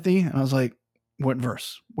wasn't Timothy. And I was like, what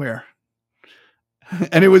verse? Where?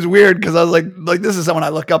 And it was weird because I was like, this is someone I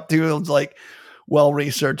look up to. It's like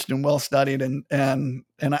well-researched and well-studied. And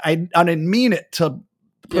I didn't mean it to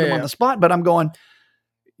put him on the spot, but I'm going,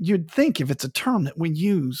 you'd think if it's a term that we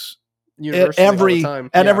use at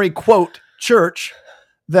every quote church,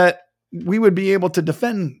 that we would be able to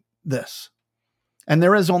defend this. And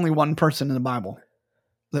there is only one person in the Bible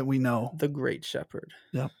that we know. The Great Shepherd.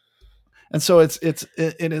 Yeah. And so it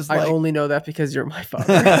is like, I only know that because you're my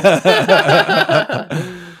father.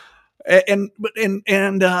 And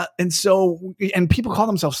so people call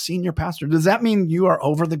themselves senior pastor. Does that mean you are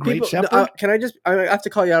over the Great Shepherd? I have to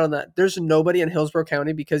call you out on that. There's nobody in Hillsborough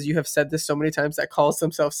County, because you have said this so many times, that calls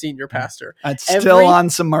themselves senior pastor. It's still on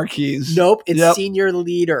some marquees. Nope. It's senior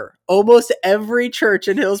leader. Almost every church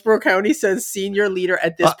in Hillsborough County says senior leader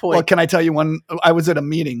at this point. Well, can I tell you, when I was at a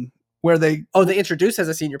meeting where they introduce as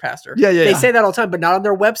a senior pastor. They say that all the time, but not on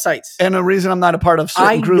their websites. And the reason I'm not a part of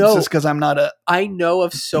certain groups is because I'm not I know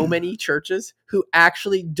of so many churches who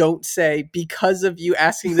actually don't say, because of you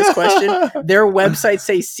asking this question, their websites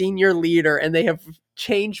say senior leader, and they have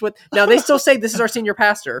changed now they still say this is our senior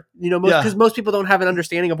pastor, because most people don't have an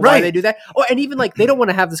understanding of why they do that. And even like, they don't want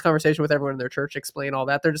to have this conversation with everyone in their church, explain all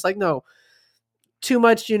that. They're just like, no, too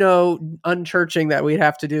much, unchurching that we'd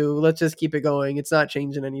have to do. Let's just keep it going. It's not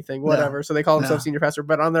changing anything, whatever. Yeah. So they call themselves senior pastor,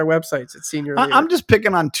 but on their websites, it's senior leader. I'm just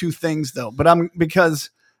picking on two things though, but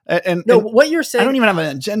what you're saying, I don't even have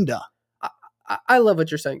an agenda. I love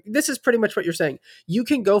what you're saying. This is pretty much what you're saying. You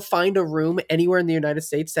can go find a room anywhere in the United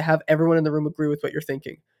States to have everyone in the room agree with what you're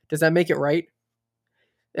thinking. Does that make it right?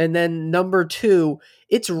 And then number two,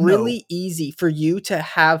 it's really easy for you to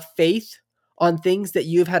have faith on things that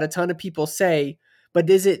you've had a ton of people say. But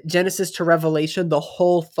is it Genesis to Revelation, the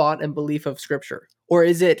whole thought and belief of Scripture? Or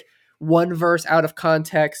is it one verse out of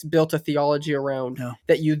context, built a theology around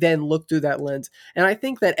that you then look through that lens? And I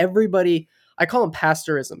think that everybody, I call them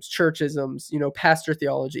pastorisms, churchisms, pastor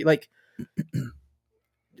theology. Like,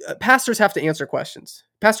 pastors have to answer questions.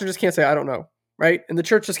 Pastor just can't say, I don't know, right? And the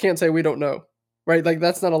church just can't say, we don't know, right? Like,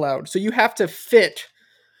 that's not allowed. So you have to fit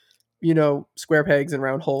square pegs and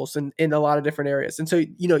round holes in a lot of different areas. And so,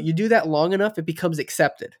 you do that long enough, it becomes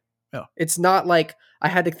accepted. Yeah. It's not like I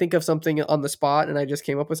had to think of something on the spot and I just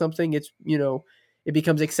came up with something. It's, it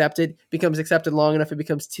becomes accepted long enough. It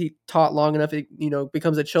becomes taught long enough. It,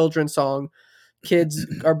 becomes a children's song. Kids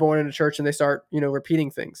are born in a church and they start, repeating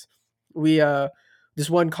things. We, this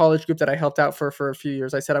one college group that I helped out for a few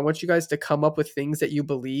years, I said, I want you guys to come up with things that you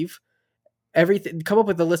believe, come up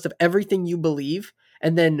with a list of everything you believe,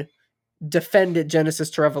 and then defend it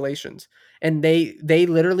Genesis to Revelations. And they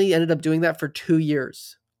literally ended up doing that for 2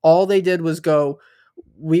 years. All they did was go,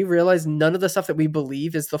 we realized none of the stuff that we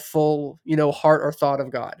believe is the full, heart or thought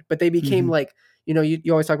of God. But they became like, you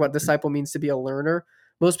always talk about disciple means to be a learner.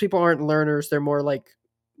 Most people aren't learners. They're more like,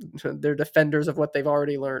 they're defenders of what they've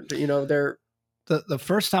already learned. They're the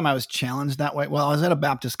first time I was challenged that way. Well, I was at a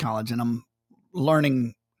Baptist college and I'm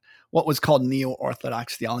learning what was called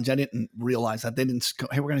neo-Orthodox theology. I didn't realize that. They didn't go,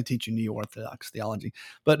 hey, we're going to teach you neo-Orthodox theology.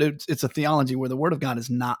 But it's a theology where the Word of God is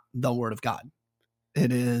not the Word of God.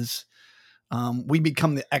 It is, we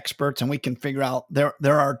become the experts, and we can figure out there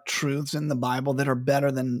are truths in the Bible that are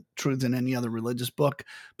better than truths in any other religious book,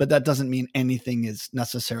 but that doesn't mean anything is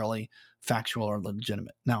necessarily factual or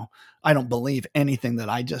legitimate. Now, I don't believe anything that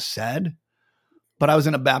I just said, but I was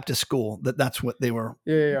in a Baptist school that's what they were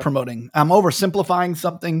promoting. I'm oversimplifying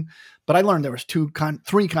something, but I learned there was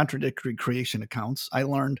three contradictory creation accounts. I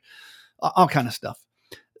learned all kind of stuff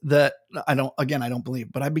that I don't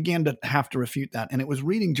believe, but I began to have to refute that. And it was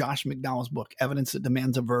reading Josh McDowell's book, Evidence That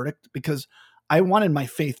Demands a Verdict, because I wanted my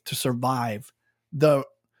faith to survive the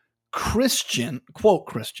Christian, quote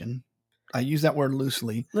Christian, I use that word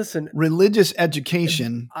loosely. Listen, religious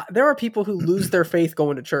education. There are people who lose their faith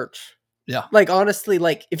going to church. Yeah. Like, honestly,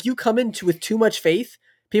 like if you come into with too much faith,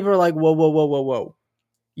 people are like, whoa, whoa, whoa, whoa, whoa.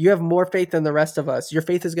 You have more faith than the rest of us. Your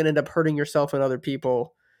faith is going to end up hurting yourself and other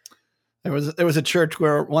people. There was a church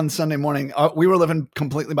where one Sunday morning, we were living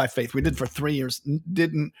completely by faith. We did for 3 years,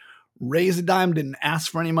 didn't raise a dime, didn't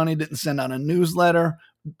ask for any money, didn't send out a newsletter,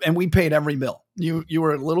 and we paid every bill. You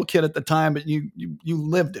were a little kid at the time, but you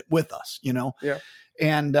lived it with us, you know? Yeah.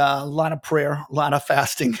 And a lot of prayer, a lot of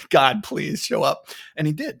fasting. God, please show up. And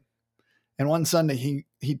he did. And one Sunday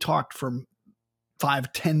he talked for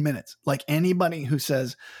 5-10 minutes. Like anybody who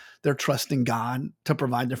says they're trusting God to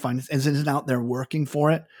provide their finances isn't out there working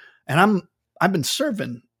for it. And I've been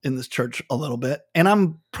serving in this church a little bit, and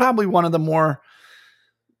I'm probably one of the more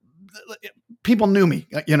people knew me,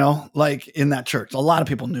 you know, like in that church. A lot of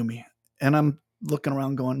people knew me, and I'm looking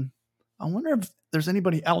around going, I wonder if there's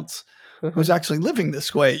anybody else who's actually living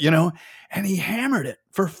this way, you know? And he hammered it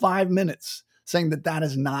for 5 minutes saying that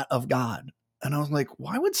is not of God. And I was like,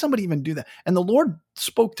 why would somebody even do that? And the Lord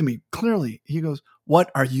spoke to me clearly. He goes,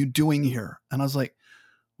 what are you doing here? And I was like,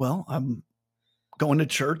 well, I'm going to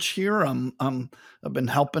church here. I've been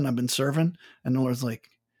helping, I've been serving. And the Lord's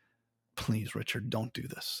like, please, Richard, don't do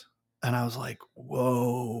this. And I was like,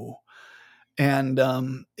 whoa. And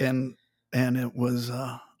it was,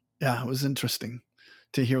 it was interesting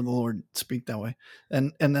to hear the Lord speak that way.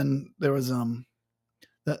 And then there was,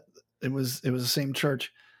 it was the same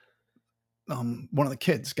church. One of the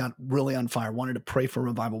kids got really on fire, wanted to pray for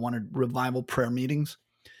revival, wanted revival prayer meetings.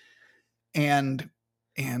 And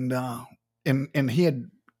he had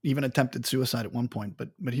even attempted suicide at one point,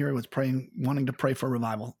 but here he was praying, wanting to pray for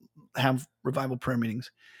revival, have revival prayer meetings.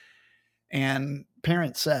 And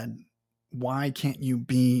parents said, why can't you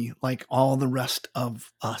be like all the rest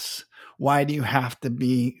of us? Why do you have to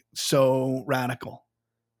be so radical?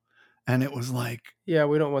 And it was like, yeah,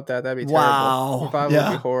 we don't want that. That'd be wow. terrible. Revival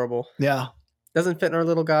would be horrible. Yeah. Doesn't fit in our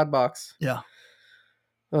little God box. Yeah.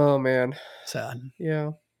 Oh man. Sad.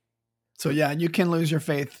 Yeah. So yeah, you can lose your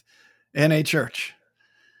faith in a church.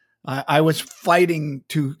 I was fighting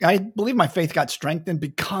I believe my faith got strengthened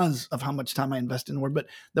because of how much time I invested in the word. But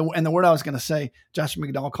the word I was going to say, Josh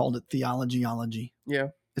McDowell called it theology. Yeah.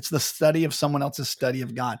 It's the study of someone else's study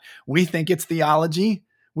of God. We think it's theology.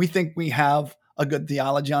 We think we have a good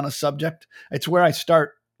theology on a subject. It's where I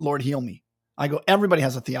start, Lord, heal me. I go, everybody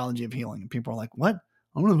has a theology of healing. And people are like, what?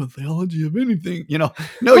 I don't have a theology of anything. You know,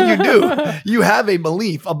 no, you do. You have a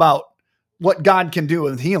belief about what God can do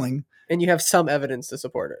with healing. And you have some evidence to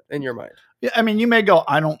support it in your mind. Yeah, I mean, you may go,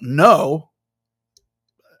 I don't know.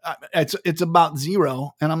 It's about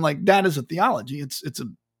zero. And I'm like, that is a theology. It's a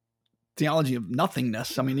theology of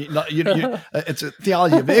nothingness. I mean, it's a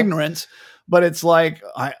theology of ignorance, but it's like,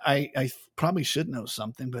 I probably should know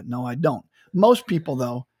something, but no, I don't. Most people,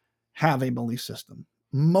 though, have a belief system.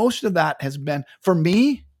 Most of that has been, for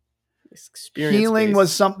me, healing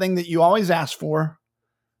was something that you always ask for.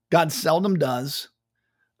 God seldom does.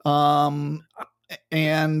 And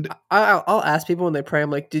I'll ask people when they pray, I'm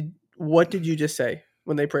like, what did you just say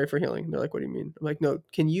when they pray for healing? They're like, what do you mean? I'm like, no,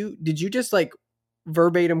 did you just like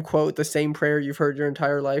verbatim quote the same prayer you've heard your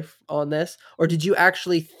entire life on this? Or did you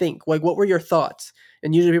actually think, like, what were your thoughts?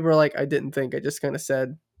 And usually people are like, I didn't think, I just kind of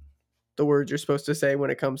said the words you're supposed to say when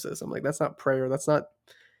it comes to this. I'm like, that's not prayer. We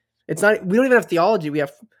don't even have theology. We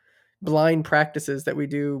have blind practices that we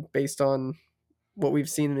do based on what we've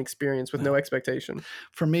seen and experienced with no expectation.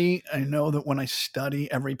 For me, I know that when I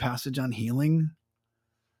study every passage on healings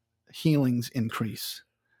increase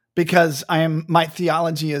because my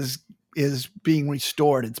theology is being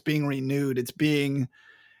restored. It's being renewed. It's being,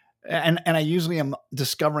 and I usually am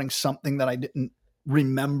discovering something that I didn't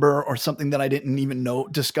remember or something that I didn't even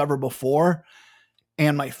discover before.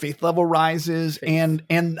 And my faith level rises and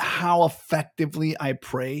how effectively I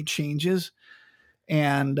pray changes.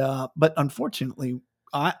 And, but unfortunately,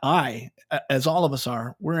 I, as all of us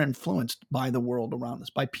are, we're influenced by the world around us,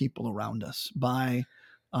 by people around us, by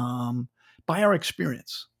our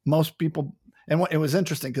experience. Most people, and it was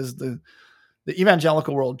interesting because the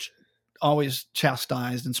evangelical world always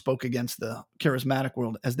chastised and spoke against the charismatic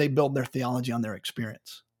world as they build their theology on their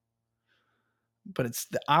experience. But it's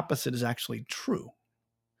the opposite is actually true,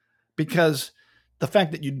 because the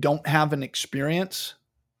fact that you don't have an experience,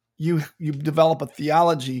 you develop a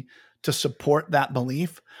theology to support that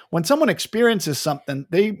belief. When someone experiences something,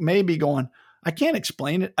 they may be going, I can't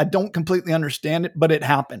explain it. I don't completely understand it, but it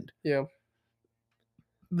happened. Yeah.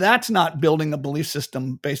 That's not building a belief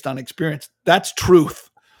system based on experience. That's truth.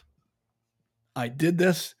 I did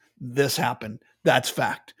this. This happened. That's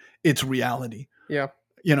fact. It's reality. Yeah.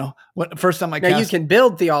 First time now you can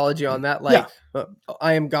build theology on that. Like,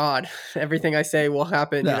 I am God. Everything I say will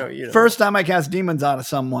happen. Yeah. First time I cast demons out of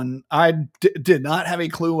someone, I did not have a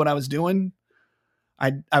clue what I was doing.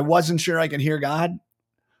 I wasn't sure I could hear God,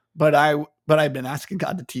 but I've been asking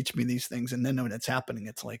God to teach me these things. And then when it's happening,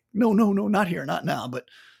 it's like, no, not here, not now. But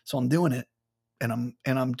so I'm doing it. And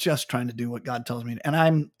I'm just trying to do what God tells me. And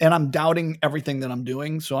I'm doubting everything that I'm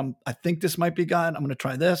doing. So I think this might be God. I'm going to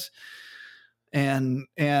try this. And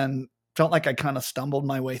felt like I kind of stumbled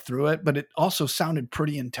my way through it, but it also sounded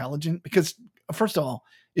pretty intelligent because, first of all,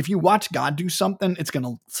 if you watch God do something, it's going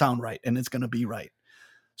to sound right and it's going to be right.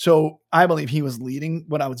 So I believe he was leading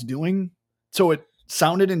what I was doing. So it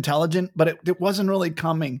sounded intelligent, but it wasn't really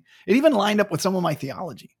coming. It even lined up with some of my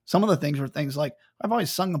theology. Some of the things were things like I've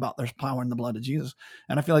always sung about there's power in the blood of Jesus.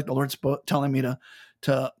 And I feel like the Lord's telling me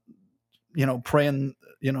to pray in,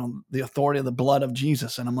 the authority of the blood of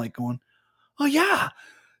Jesus. And I'm like going, oh yeah,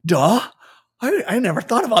 duh. I never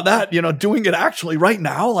thought about that, doing it actually right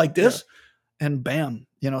now like this. Yeah. And bam,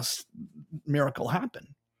 miracle happened.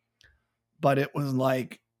 But it was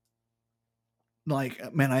like,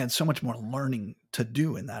 man, I had so much more learning to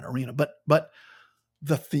do in that arena. But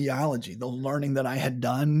the theology, the learning that I had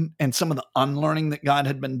done and some of the unlearning that God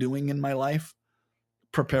had been doing in my life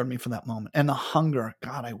prepared me for that moment. And the hunger,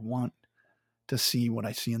 God, I want to see what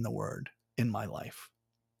I see in the word in my life,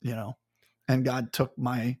 and God took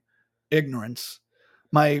my ignorance,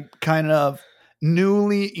 my kind of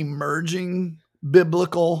newly emerging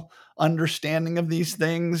biblical understanding of these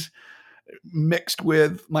things, mixed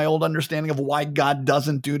with my old understanding of why God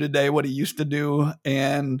doesn't do today what he used to do.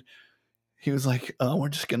 And he was like, oh, we're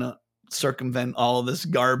just going to circumvent all of this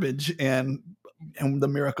garbage and the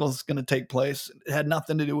miracle is going to take place. It had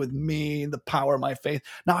nothing to do with me, the power of my faith.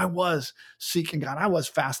 Now I was seeking God. I was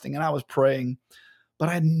fasting and I was praying, but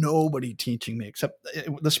I had nobody teaching me except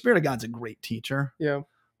the Spirit of God's a great teacher. Yeah.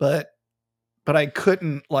 But I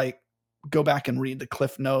couldn't go back and read the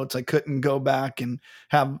Cliff Notes. I couldn't go back and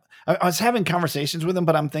I was having conversations with him,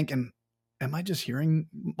 but I'm thinking, am I just hearing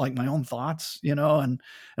my own thoughts, and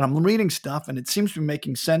I'm reading stuff and it seems to be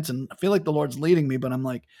making sense. And I feel like the Lord's leading me, but I'm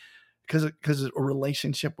like, because a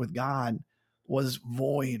relationship with God was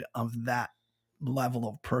void of that level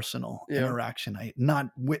of personal interaction. I had not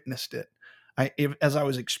witnessed it. As I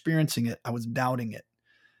was experiencing it, I was doubting it.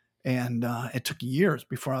 And it took years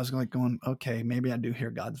before I was going, okay, maybe I do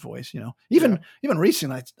hear God's voice, Even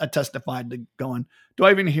recently, I testified to going, do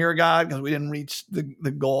I even hear God? Because we didn't reach the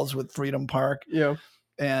goals with Freedom Park. Yeah.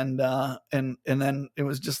 And then it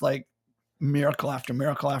was just like miracle after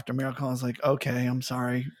miracle after miracle. I was like, okay, I'm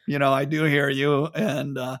sorry. I do hear you.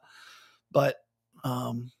 And but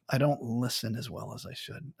I don't listen as well as I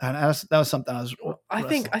should. And that was something I was. I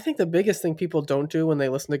think the biggest thing people don't do when they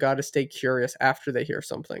listen to God is stay curious after they hear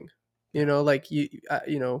something.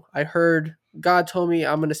 I heard God told me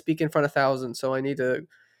I'm going to speak in front of thousands, so I need to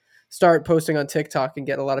start posting on TikTok and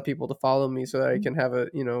get a lot of people to follow me so that I can have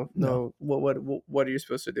know what are you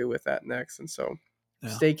supposed to do with that next. And so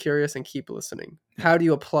stay curious and keep listening. Yeah. How do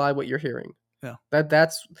you apply what you're hearing? Yeah,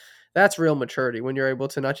 that's real maturity when you're able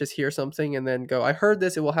to not just hear something and then go, I heard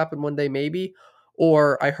this, it will happen one day maybe,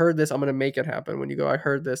 or I heard this, I'm going to make it happen. When you go, I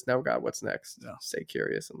heard this, now God, what's next? Yeah. Stay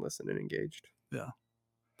curious and listen and engaged.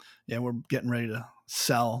 Yeah, we're getting ready to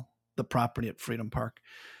sell the property at Freedom Park,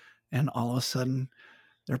 and all of a sudden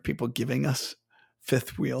there are people giving us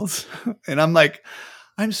fifth wheels, and I'm like,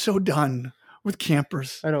 I'm so done with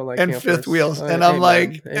campers. I don't like and campers. Fifth wheels, and I'm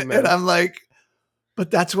like,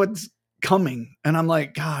 but that's what's coming. And I'm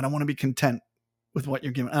like, God, I want to be content with what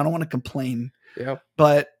you're giving. I don't want to complain. Yeah.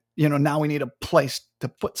 But, now we need a place to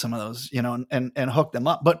put some of those, and hook them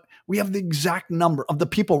up. But we have the exact number of the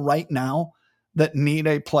people right now that need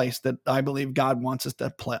a place that I believe God wants us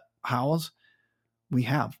to house. We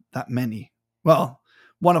have that many. Well,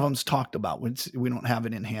 one of them's talked about. We don't have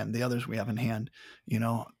it in hand. The others we have in hand,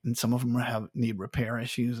 and some of them need repair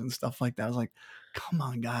issues and stuff like that. I was like, come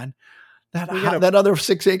on, God, that other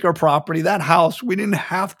 6-acre property, that house, we didn't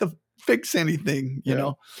have to fix anything,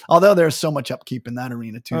 although there's so much upkeep in that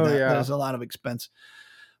arena too. There's a lot of expense,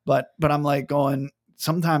 but I'm like going,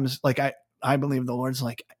 sometimes like I believe the Lord's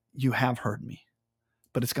like, you have heard me,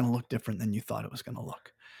 but it's going to look different than you thought it was going to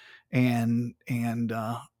look. And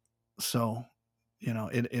so,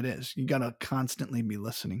 it is, you got to constantly be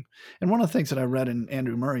listening. And one of the things that I read in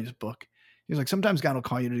Andrew Murray's book, he's like, sometimes God will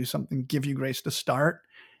call you to do something, give you grace to start,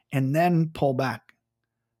 and then pull back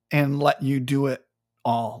and let you do it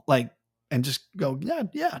all, like, and just go,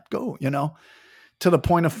 yeah, go, to the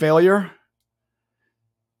point of failure,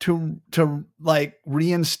 to like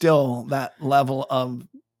reinstill that level of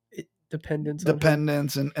dependence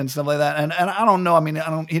and stuff like that. And I don't know. I mean,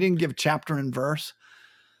 he didn't give chapter and verse,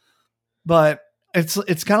 but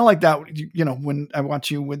it's kind of like that, when I watch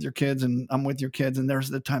you with your kids and I'm with your kids, and there's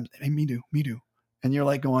the times, hey, me do. And you're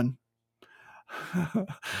like going,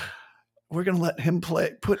 we're going to let him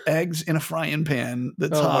put eggs in a frying pan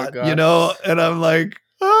that's hot, and I'm like,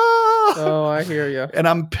 oh, I hear you. And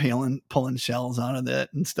I'm pulling shells out of it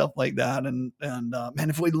and stuff like that. And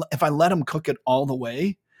man, if I let him cook it all the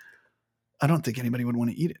way, I don't think anybody would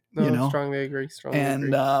want to eat it. No, strongly agree.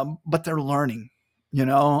 But they're learning,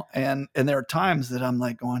 and there are times that I'm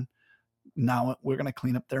like going, now we're going to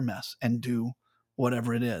clean up their mess and do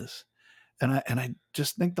whatever it is. And I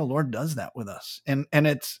just think the Lord does that with us. And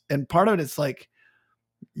part of it, it's like,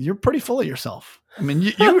 you're pretty full of yourself. I mean,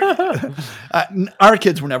 you our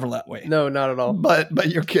kids were never that way. No, not at all. But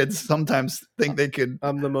your kids sometimes think they could.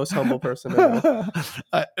 I'm the most humble person I know.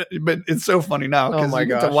 But it's so funny now. Oh my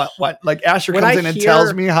gosh. Like Asher comes in and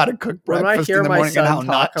tells me how to cook breakfast in the morning and how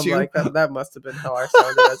not to. I'm like, that must have been how I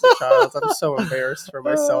sounded as a child. I'm so embarrassed for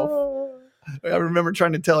myself. I remember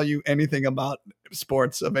trying to tell you anything about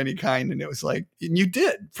sports of any kind, and it was like, and you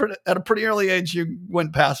did at a pretty early age. You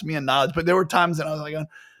went past me and nods, but there were times that I was like,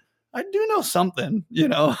 I do know something,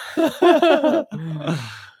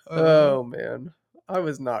 Oh man, I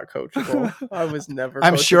was not coachable. I was never.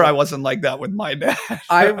 I'm sure I wasn't like that with my dad.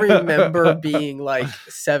 I remember being like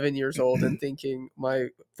 7 years old and thinking my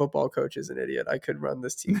football coach is an idiot. I could run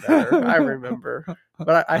this team better. I remember,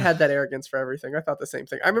 but I had that arrogance for everything. I thought the same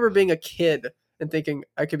thing. I remember being a kid and thinking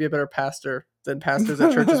I could be a better pastor than pastors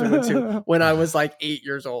at churches we went to when I was like 8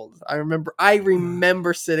 years old. I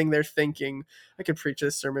remember sitting there thinking I could preach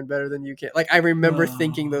this sermon better than you can. Like, I remember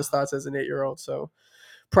thinking those thoughts as an 8-year-old. So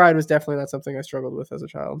pride was definitely not something I struggled with as a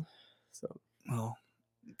child. So, well,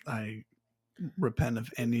 I repent of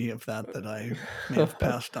any of that I may have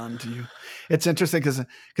passed on to you. It's interesting because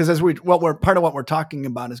as part of what we're talking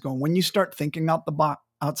about is going, when you start thinking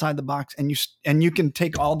outside the box, and you can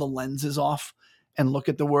take all the lenses off and look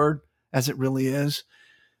at the word as it really is,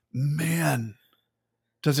 man,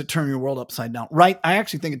 does it turn your world upside down. Right? I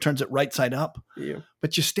actually think it turns it right side up. Yeah.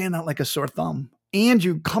 But you stand out like a sore thumb, and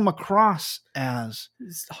you come across as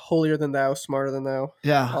holier than thou, smarter than thou.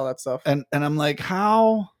 Yeah. All that stuff. And I'm like,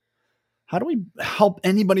 how do we help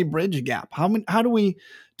anybody bridge a gap? How do we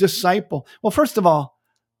disciple? Well, first of all,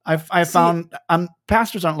 I found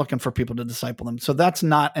pastors aren't looking for people to disciple them. So that's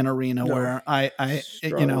not an arena where I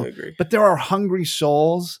agree. But there are hungry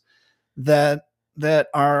souls that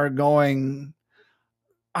are going,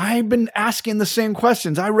 I've been asking the same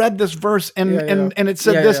questions. I read this verse and it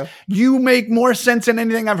said you make more sense than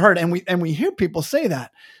anything I've heard. And we hear people say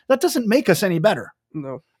that. That doesn't make us any better.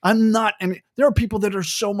 No, I'm not. And there are people that are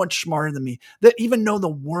so much smarter than me that even know the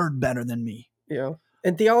word better than me. Yeah.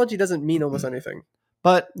 And theology doesn't mean almost anything.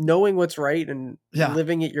 But knowing what's right and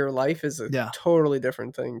living it your life is a totally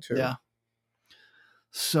different thing too. Yeah.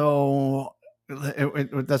 So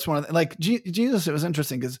that's one of the, like Jesus. It was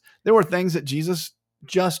interesting because there were things that Jesus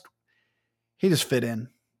just fit in.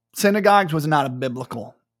 Synagogues was not a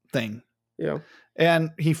biblical thing. Yeah. And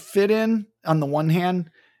he fit in on the one hand,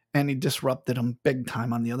 and he disrupted them big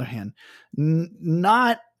time on the other hand.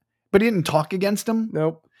 But he didn't talk against them.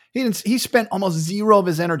 Nope. He spent almost zero of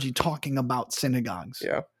his energy talking about synagogues.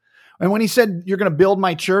 Yeah. And when he said, you're going to build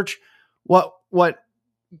my church, what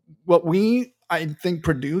we, I think,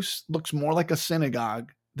 produce looks more like a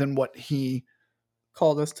synagogue than what he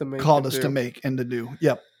called us to make and to do.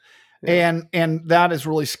 Yep. Yeah. And that is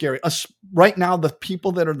really scary. Right now, the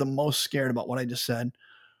people that are the most scared about what I just said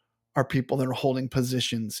are people that are holding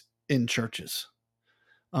positions in churches.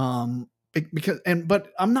 But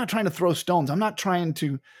I'm not trying to throw stones. I'm not trying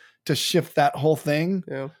to shift that whole thing.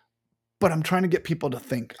 Yeah. but I'm trying to get people to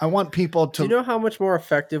think. I want people to. Do you know how much more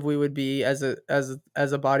effective we would be as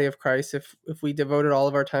a body of Christ if we devoted all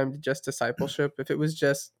of our time to just discipleship? If it was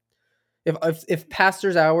just if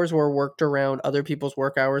pastors' hours were worked around other people's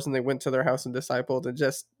work hours and they went to their house and discipled and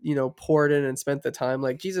just, poured in and spent the time,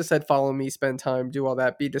 like Jesus said, follow me, spend time, do all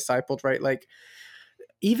that, be discipled, right? Like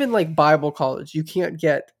even like Bible college, you can't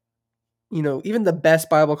get, even the best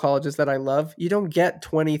Bible colleges that I love, you don't get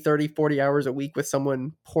 20, 30, 40 hours a week with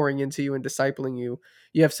someone pouring into you and discipling you.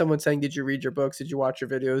 You have someone saying, did you read your books? Did you watch your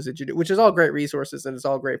videos? Did you do, which is all great resources and it's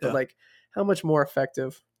all great, but like how much more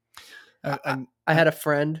effective? I had a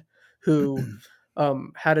friend who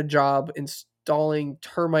had a job installing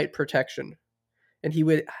termite protection, and he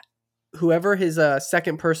would, whoever his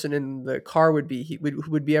second person in the car would be,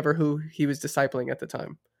 would be ever who he was discipling at the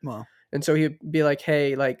time. Wow. And so he'd be like,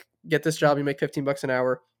 hey, like, get this job, you make $15 an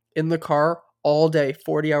hour in the car all day,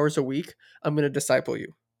 40 hours a week. I'm going to disciple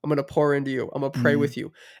you. I'm going to pour into you. I'm going to pray with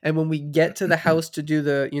you. And when we get to the house to do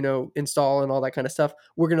the, install and all that kind of stuff,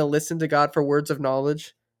 we're going to listen to God for words of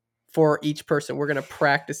knowledge for each person. We're going to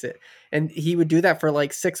practice it. And he would do that for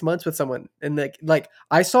like 6 months with someone. And like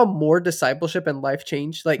I saw more discipleship and life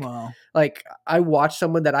change. Like, like I watched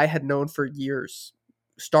someone that I had known for years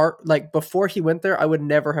start, like before he went there, I would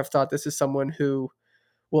never have thought this is someone who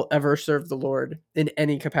will ever serve the Lord in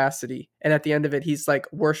any capacity. And at the end of it, he's like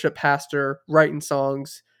worship pastor, writing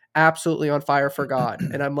songs, absolutely on fire for God.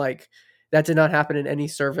 And I'm like, that did not happen in any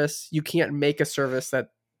service. You can't make a service that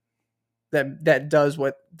does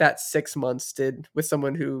what that 6 months did with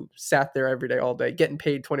someone who sat there every day, all day, getting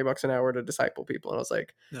paid $20 an hour to disciple people. And I was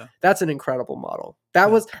like, that's an incredible model.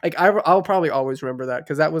 That was like, I'll probably always remember that.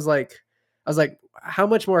 Cause that was like, I was like, how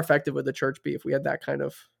much more effective would the church be if we had that kind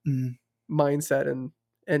of mindset and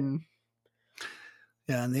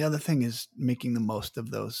yeah. And the other thing is making the most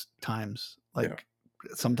of those times. Like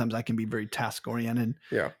sometimes I can be very task oriented.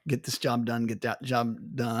 Get this job done, get that job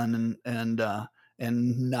done,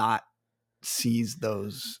 and not seize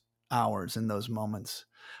those hours and those moments.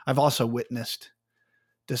 I've also witnessed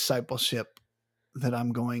discipleship that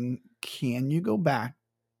I'm going, can you go back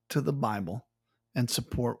to the Bible and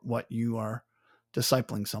support what you are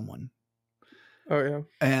discipling someone? Oh yeah.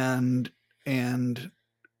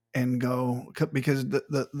 And go, because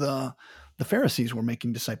the Pharisees were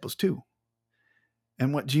making disciples too.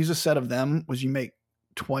 And what Jesus said of them was, you make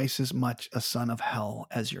twice as much a son of hell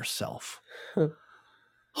as yourself.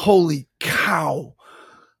 Holy cow.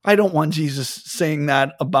 I don't want Jesus saying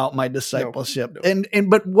that about my discipleship. No.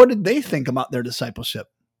 But what did they think about their discipleship?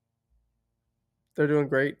 They're doing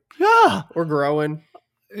great. Yeah. We're growing.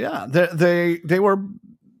 Yeah. They were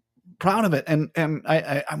proud of it. And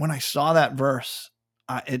I when I saw that verse,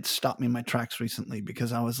 it stopped me in my tracks recently,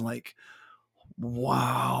 because I was like,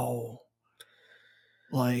 wow.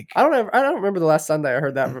 Like, I don't remember the last Sunday I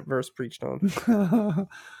heard that verse preached on.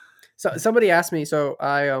 So somebody asked me, so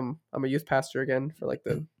I'm a youth pastor again for like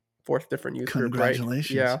the 4th different youth group, right?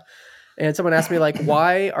 Congratulations. Yeah. And someone asked me like,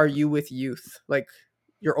 why are you with youth? Like,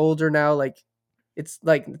 you're older now. Like, it's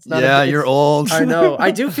not. Yeah, you're old. I know.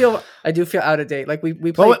 I do feel out of date. Like we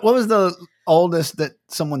played. What was the oldest that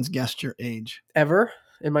someone's guessed your age? Ever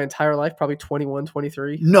in my entire life? Probably 21,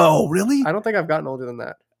 23. No, really? I don't think I've gotten older than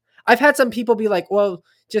that. I've had some people be like, well,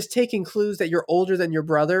 just taking clues that you're older than your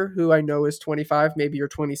brother, who I know is 25, maybe you're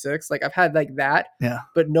 26. Like I've had like that. Yeah.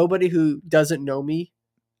 But nobody who doesn't know me,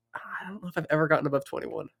 I don't know if I've ever gotten above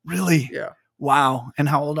 21. Really? Yeah. Wow. And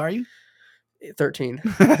how old are you? 13.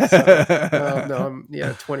 So, no,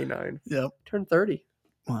 I'm 29. Yep. Turned 30.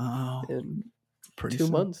 Wow. In pretty 2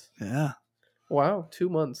 soon. months. Yeah. Wow. 2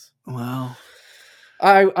 months. Wow.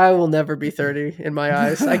 I will never be 30 in my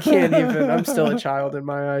eyes. I can't even. I'm still a child in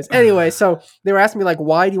my eyes. Anyway, so they were asking me like,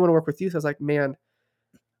 why do you want to work with youth? I was like, man,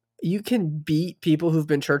 you can beat people who've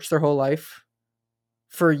been church their whole life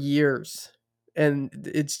for years, and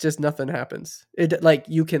it's just nothing happens. It like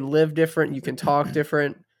you can live different, you can talk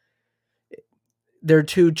different. They're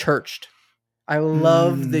too churched. I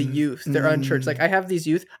love the youth. They're unchurched. Like I have these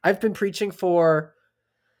youth. I've been preaching for.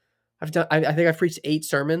 I think I've preached 8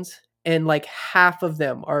 sermons. And like half of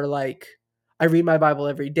them are like, I read my Bible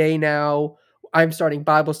every day now. I'm starting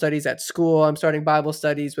Bible studies at school. I'm starting Bible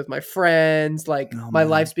studies with my friends. Like my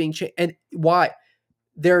life's being changed. And why?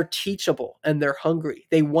 They're teachable and they're hungry.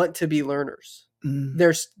 They want to be learners.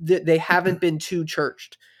 They haven't been too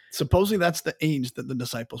churched. Supposedly that's the age that the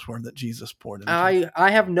disciples were that Jesus poured into. I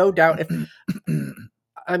have no doubt.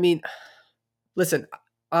 I mean, listen,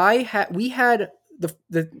 we had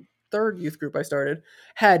the 3rd youth group I started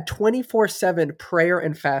had 24/7 prayer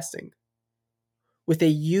and fasting with a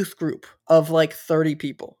youth group of like 30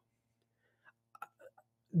 people.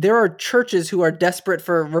 there are churches who are desperate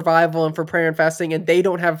for revival and for prayer and fasting, and they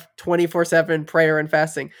don't have 24/7 prayer and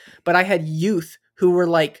fasting. But I had youth who were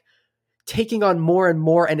like taking on more and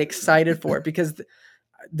more and excited for it because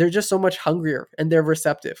they're just so much hungrier and they're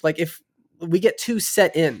receptive. Like if we get too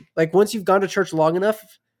set in, like once you've gone to church long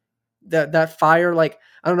enough, that fire, like,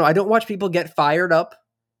 I don't know, I don't watch people get fired up,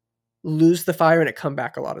 lose the fire, and it come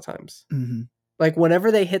back a lot of times. Mm-hmm. Like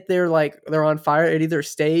whenever they hit their, like they're on fire, it either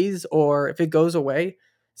stays or if it goes away,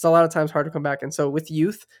 it's a lot of times hard to come back. And so with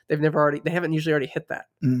youth, they haven't usually already hit that.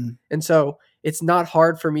 Mm. And so it's not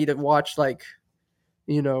hard for me to watch, like,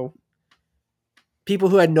 you know, people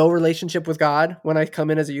who had no relationship with God when I come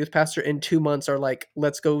in as a youth pastor in 2 months are like,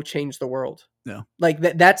 let's go change the world. Yeah. Like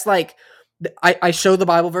that's like, I show the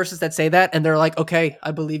Bible verses that say that and they're like, okay,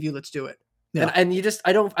 I believe you. Let's do it. Yeah. And you just,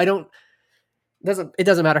 it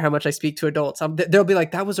doesn't matter how much I speak to adults. They'll be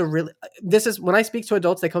like, when I speak to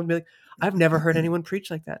adults, they come to me like, I've never heard anyone preach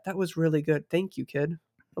like that. That was really good. Thank you, kid.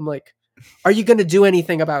 I'm like, are you going to do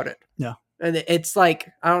anything about it? Yeah. And it's like,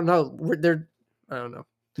 I don't know. I don't know.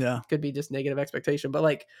 Yeah. Could be just negative expectation, but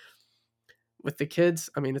like with the kids,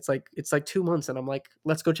 I mean, it's like 2 months and I'm like,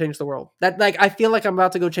 let's go change the world. That, like, I feel like I'm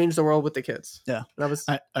about to go change the world with the kids. Yeah.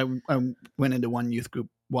 And I went into one youth group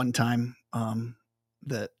one time,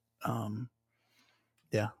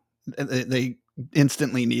 they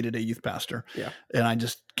instantly needed a youth pastor. Yeah. And I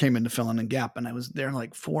just came in to fill in a gap, and I was there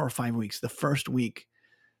like 4 or 5 weeks. The first week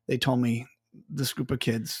they told me this group of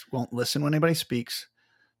kids won't listen when anybody speaks.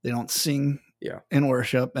 They don't sing in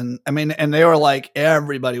worship. And I mean, and they were like,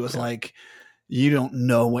 everybody was like, you don't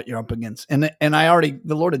know what you're up against. And the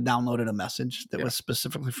Lord had downloaded a message that was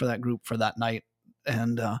specifically for that group for that night.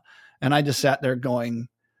 And I just sat there going,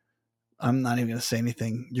 I'm not even going to say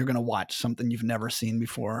anything. You're going to watch something you've never seen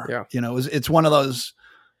before. Yeah. You know, it's one of those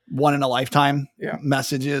one in a lifetime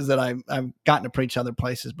messages that I've gotten to preach other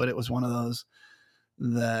places, but it was one of those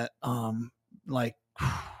that, like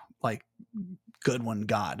good one,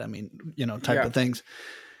 God, I mean, you know, type of things.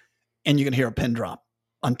 And you can hear a pin drop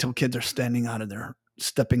until kids are stepping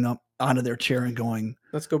up out of their chair and going,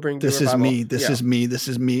 let's go bring this is me. This is me. This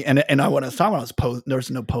is me. And what I was talking about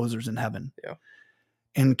there's no posers in heaven. Yeah.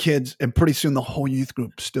 And kids, and pretty soon the whole youth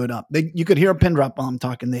group stood up. You could hear a pin drop while I'm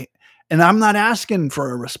talking. And I'm not asking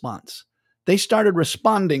for a response. They started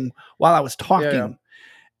responding while I was talking,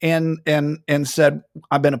 and said,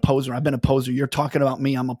 "I've been a poser. I've been a poser. You're talking about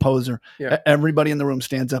me. I'm a poser." Yeah. Everybody in the room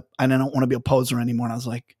stands up, and I don't want to be a poser anymore. And I was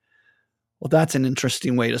like, "Well, that's an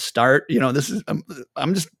interesting way to start." You know, this is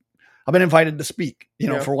I've been invited to speak. You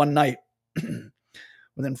know, for one night.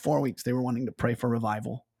 Within 4 weeks, they were wanting to pray for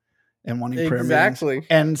revival. And wanting prayer meetings.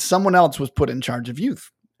 And someone else was put in charge of youth.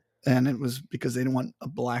 And it was because they didn't want a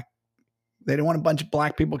bunch of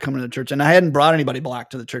black people coming to the church. And I hadn't brought anybody black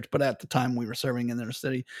to the church, but at the time we were serving in their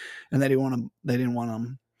city, and they didn't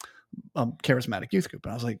want a charismatic youth group.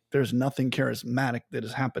 And I was like, there's nothing charismatic that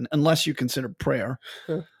has happened unless you consider prayer.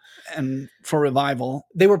 And for revival,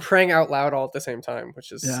 they were praying out loud all at the same time,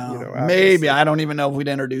 which is, maybe I don't even know if we'd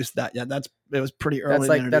introduced that yet. It was pretty early.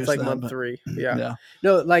 That's like month 3. Yeah.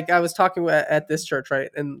 No, like I was talking at this church,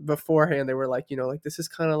 right? And beforehand they were like, like, this is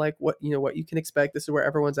kind of like what you can expect. This is where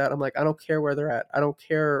everyone's at. I'm like, I don't care where they're at. I don't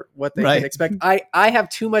care what they can expect. I have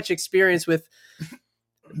too much experience with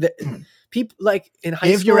the people, like in high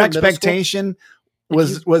school. If your expectation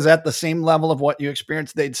was at the same level of what you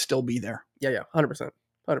experienced, they'd still be there. Yeah. 100%.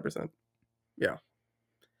 Yeah.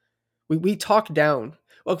 We talk down.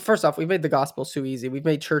 Well, first off, we've made the gospel too easy. We've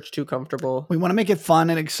made church too comfortable. We want to make it fun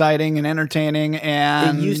and exciting and entertaining.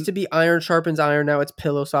 And it used to be iron sharpens iron. Now it's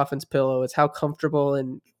pillow softens pillow. It's how comfortable,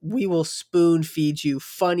 and we will spoon feed you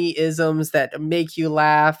funny isms that make you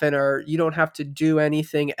laugh and you don't have to do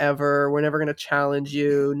anything ever. We're never going to challenge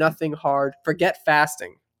you. Nothing hard. Forget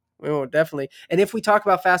fasting. Oh, definitely. And if we talk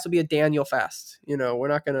about fast, it'll be a Daniel fast. We're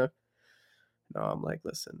not going to. No, I'm like,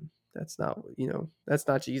 listen, that's not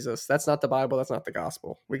Jesus. That's not the Bible. That's not the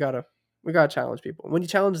gospel. We gotta challenge people. When you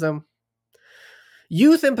challenge them,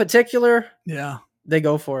 youth in particular, they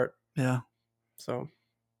go for it. Yeah. So,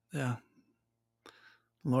 yeah.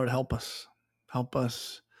 Lord, help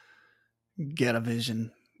us get a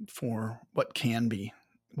vision for what can be,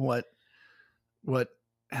 what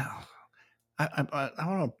I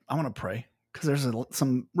want to pray, because there's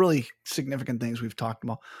some really significant things we've talked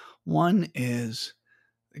about. One is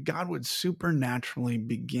God would supernaturally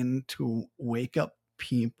begin to wake up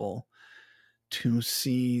people to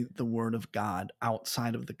see the word of God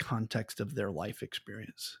outside of the context of their life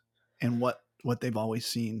experience and what they've always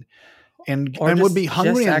seen, and would be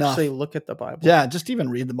hungry enough. Actually look at the Bible. Yeah. Just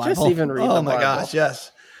even read the Bible. Oh my gosh.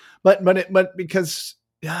 Yes. But because,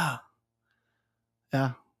 yeah.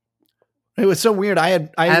 It was so weird.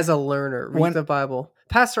 As a learner, read when- the Bible.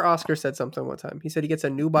 Pastor Oscar said something one time. He said he gets a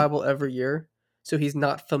new Bible every year, so he's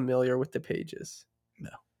not familiar with the pages. No.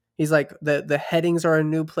 He's like, the headings are in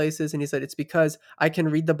new places, and he said it's because I can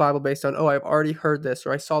read the Bible based on, I've already heard this,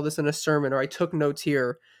 or I saw this in a sermon, or I took notes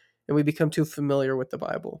here, and we become too familiar with the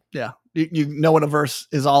Bible. Yeah. You know what a verse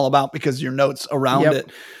is all about because your notes around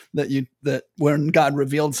it that when God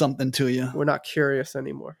revealed something to you. We're not curious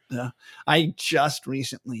anymore. Yeah. I just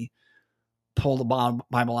recently pulled the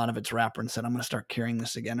Bible out of its wrapper and said, I'm going to start carrying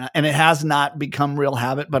this again. And it has not become real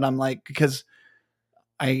habit, but I'm like, because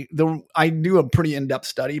I do a pretty in-depth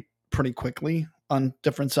study pretty quickly on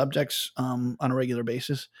different subjects on a regular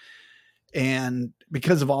basis. And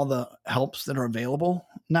because of all the helps that are available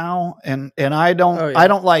now, and I don't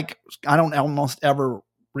almost ever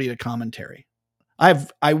read a commentary.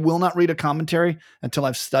 I will not read a commentary until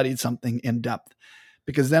I've studied something in depth,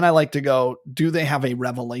 because then I like to go, do they have a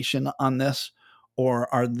revelation on this,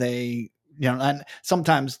 or are they, and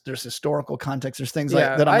sometimes there's historical context. There's things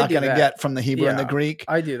that I'm not going to get from the Hebrew and the Greek.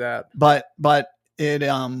 I do that. But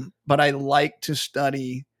I like to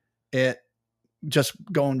study it, just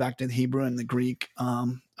going back to the Hebrew and the Greek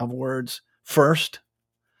of words first,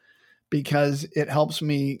 because it helps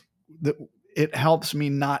me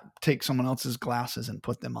not take someone else's glasses and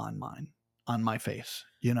put them on my face,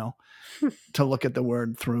 to look at the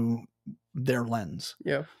word through their lens.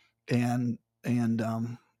 Yeah. And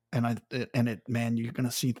man, you're going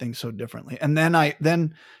to see things so differently. And then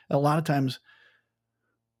a lot of times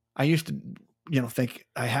I used to, think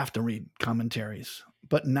I have to read commentaries,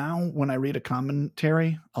 but now when I read a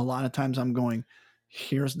commentary, a lot of times I'm going,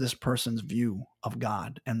 here's this person's view of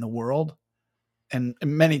God and the world. And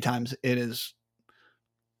many times it is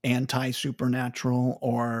anti-supernatural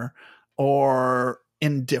or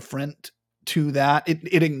indifferent to that.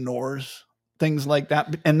 It ignores things like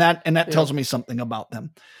that. And that tells me something about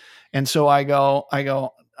them. And so I go,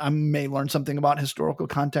 I may learn something about historical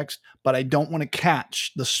context, but I don't want to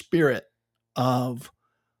catch the spirit of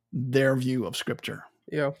their view of Scripture.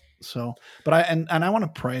 Yeah. So, but I want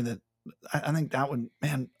to pray that I think that would,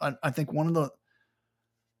 man, I think one of the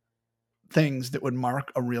things that would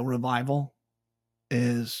mark a real revival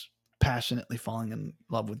is passionately falling in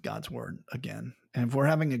love with God's word again. And if we're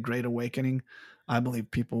having a great awakening, I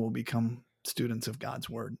believe people will become students of God's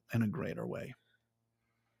word in a greater way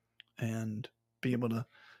and be able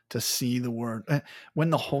to see the word. When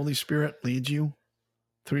the Holy Spirit leads you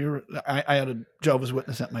through I had a Jehovah's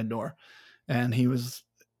Witness at my door, and he was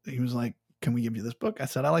like, can we give you this book? I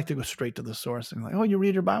said, I like to go straight to the source. And like, oh, you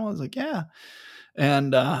read your Bible? I was like, yeah.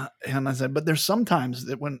 And I said, but there's sometimes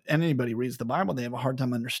that when anybody reads the Bible, they have a hard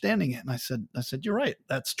time understanding it. And I said, you're right.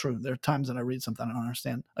 That's true. There are times that I read something I don't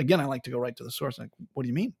understand. Again, I like to go right to the source. Like, what do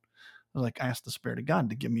you mean? I was like, I asked the Spirit of God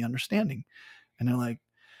to give me understanding. And they're like,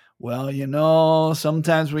 well,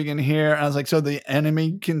 sometimes we can hear. I was like, so the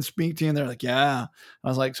enemy can speak to you? And they're like, yeah. I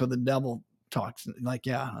was like, so the devil talks? Like,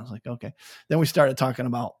 yeah. And I was like, okay. Then we started talking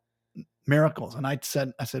about miracles. And I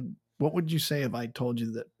said, what would you say if I told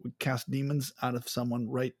you that we cast demons out of someone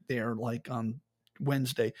right there, like on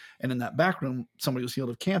Wednesday, and in that back room, somebody was healed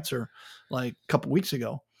of cancer like a couple weeks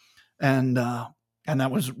ago. And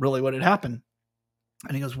that was really what had happened.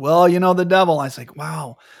 And he goes, well, the devil. I was like,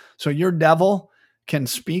 wow. So your devil can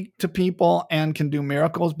speak to people and can do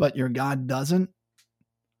miracles, but your God doesn't.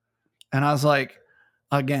 And I was like,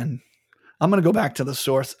 again, I'm going to go back to the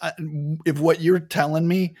source. If what you're telling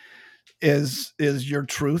me is your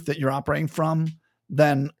truth that you're operating from,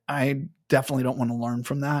 then I definitely don't want to learn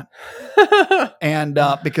from that. And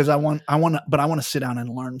because I want to sit down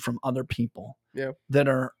and learn from other people that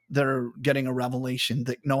are getting a revelation,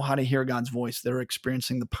 that know how to hear God's voice. They're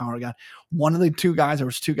experiencing the power of God. There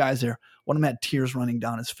was two guys there. One of them had tears running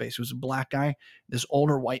down his face. It was a black guy. This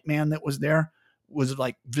older white man that was there was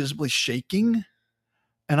like visibly shaking.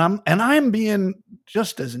 And I'm being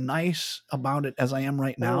just as nice about it as I am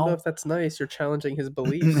right now. I don't know if that's nice. You're challenging his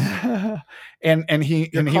beliefs. and he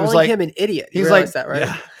was like him an idiot. He's like that, right?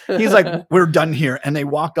 Yeah. He's like, we're done here. And they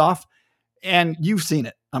walked off. And you've seen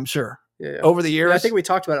it, I'm sure. Yeah. Over the years. Yeah, I think we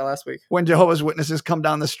talked about it last week. When Jehovah's Witnesses come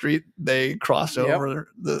down the street, they cross over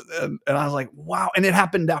and I was like, wow. And it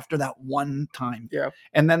happened after that one time. Yeah.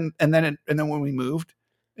 And then when we moved,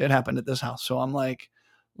 it happened at this house. So I'm like,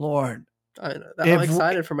 Lord, I know. I'm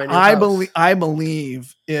excited for my new house. I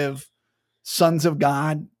believe if sons of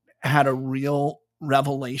God had a real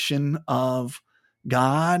revelation of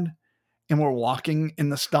God, and we're walking in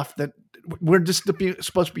the stuff that we're just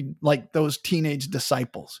supposed to be like those teenage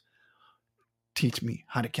disciples. Teach me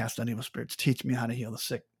how to cast out evil spirits. Teach me how to heal the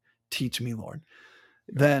sick. Teach me, Lord.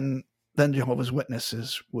 Then Jehovah's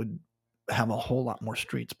Witnesses would have a whole lot more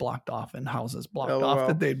streets blocked off and houses blocked Oh, off wow.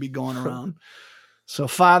 that they'd be going around. So,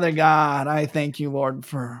 Father God, I thank you, Lord,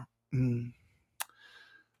 for,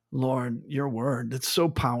 Lord, your word. It's so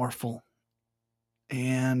powerful.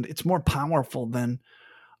 And it's more powerful than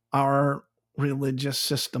our religious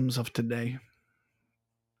systems of today.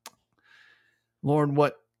 Lord,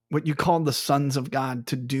 what you called the sons of God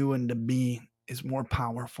to do and to be is more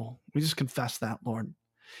powerful. We just confess that, Lord.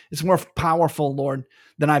 It's more powerful, Lord,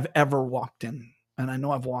 than I've ever walked in. And I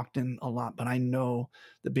know I've walked in a lot, but I know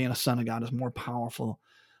that being a son of God is more powerful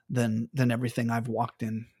than everything I've walked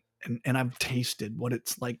in. And I've tasted what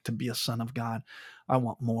it's like to be a son of God. I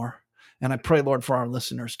want more. And I pray, Lord, for our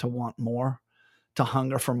listeners to want more, to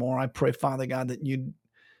hunger for more. I pray, Father God, that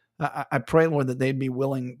I pray, Lord, that they'd be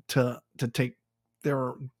willing to take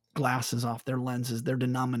their glasses off, their lenses, their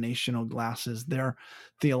denominational glasses, their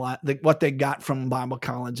what they got from Bible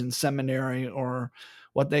college and seminary, or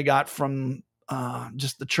what they got from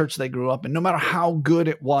just the church they grew up in. No matter how good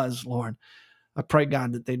it was, Lord, I pray,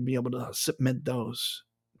 God, that they'd be able to submit those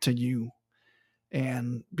to you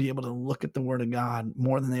and be able to look at the Word of God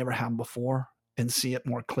more than they ever have before and see it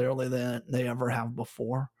more clearly than they ever have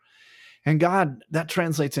before. And God, that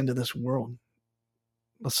translates into this world.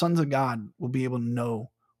 The sons of God will be able to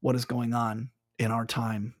know what is going on in our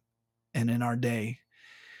time and in our day.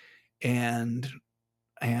 And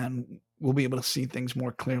we'll be able to see things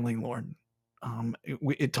more clearly, Lord.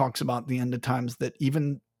 It talks about the end of times that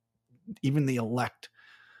even the elect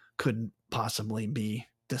could possibly be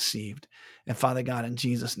deceived. And Father God, in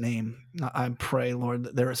Jesus' name, I pray, Lord,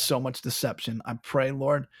 that there is so much deception. I pray,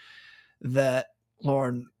 Lord, that,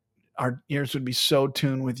 Lord, our ears would be so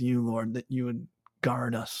tuned with you, Lord, that you would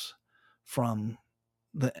guard us from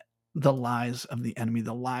the lies of the enemy,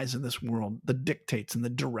 the lies of this world, the dictates and the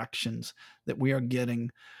directions that we are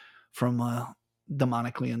getting from a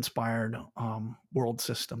demonically inspired world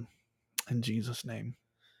system. In Jesus' name.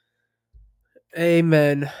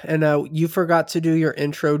 Amen. And you forgot to do your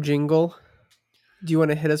intro jingle. Do you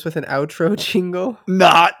want to hit us with an outro jingle?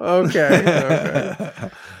 Not.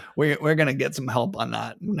 Okay. We're going to get some help on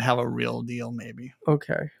that and have a real deal, maybe.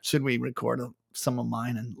 Okay. Should we record some of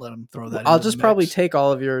mine and let them throw that in? I'll just probably take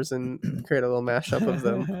all of yours and create a little mashup of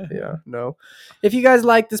them. Yeah, no. If you guys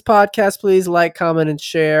like this podcast, please like, comment, and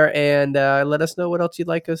share, and let us know what else you'd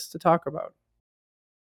like us to talk about.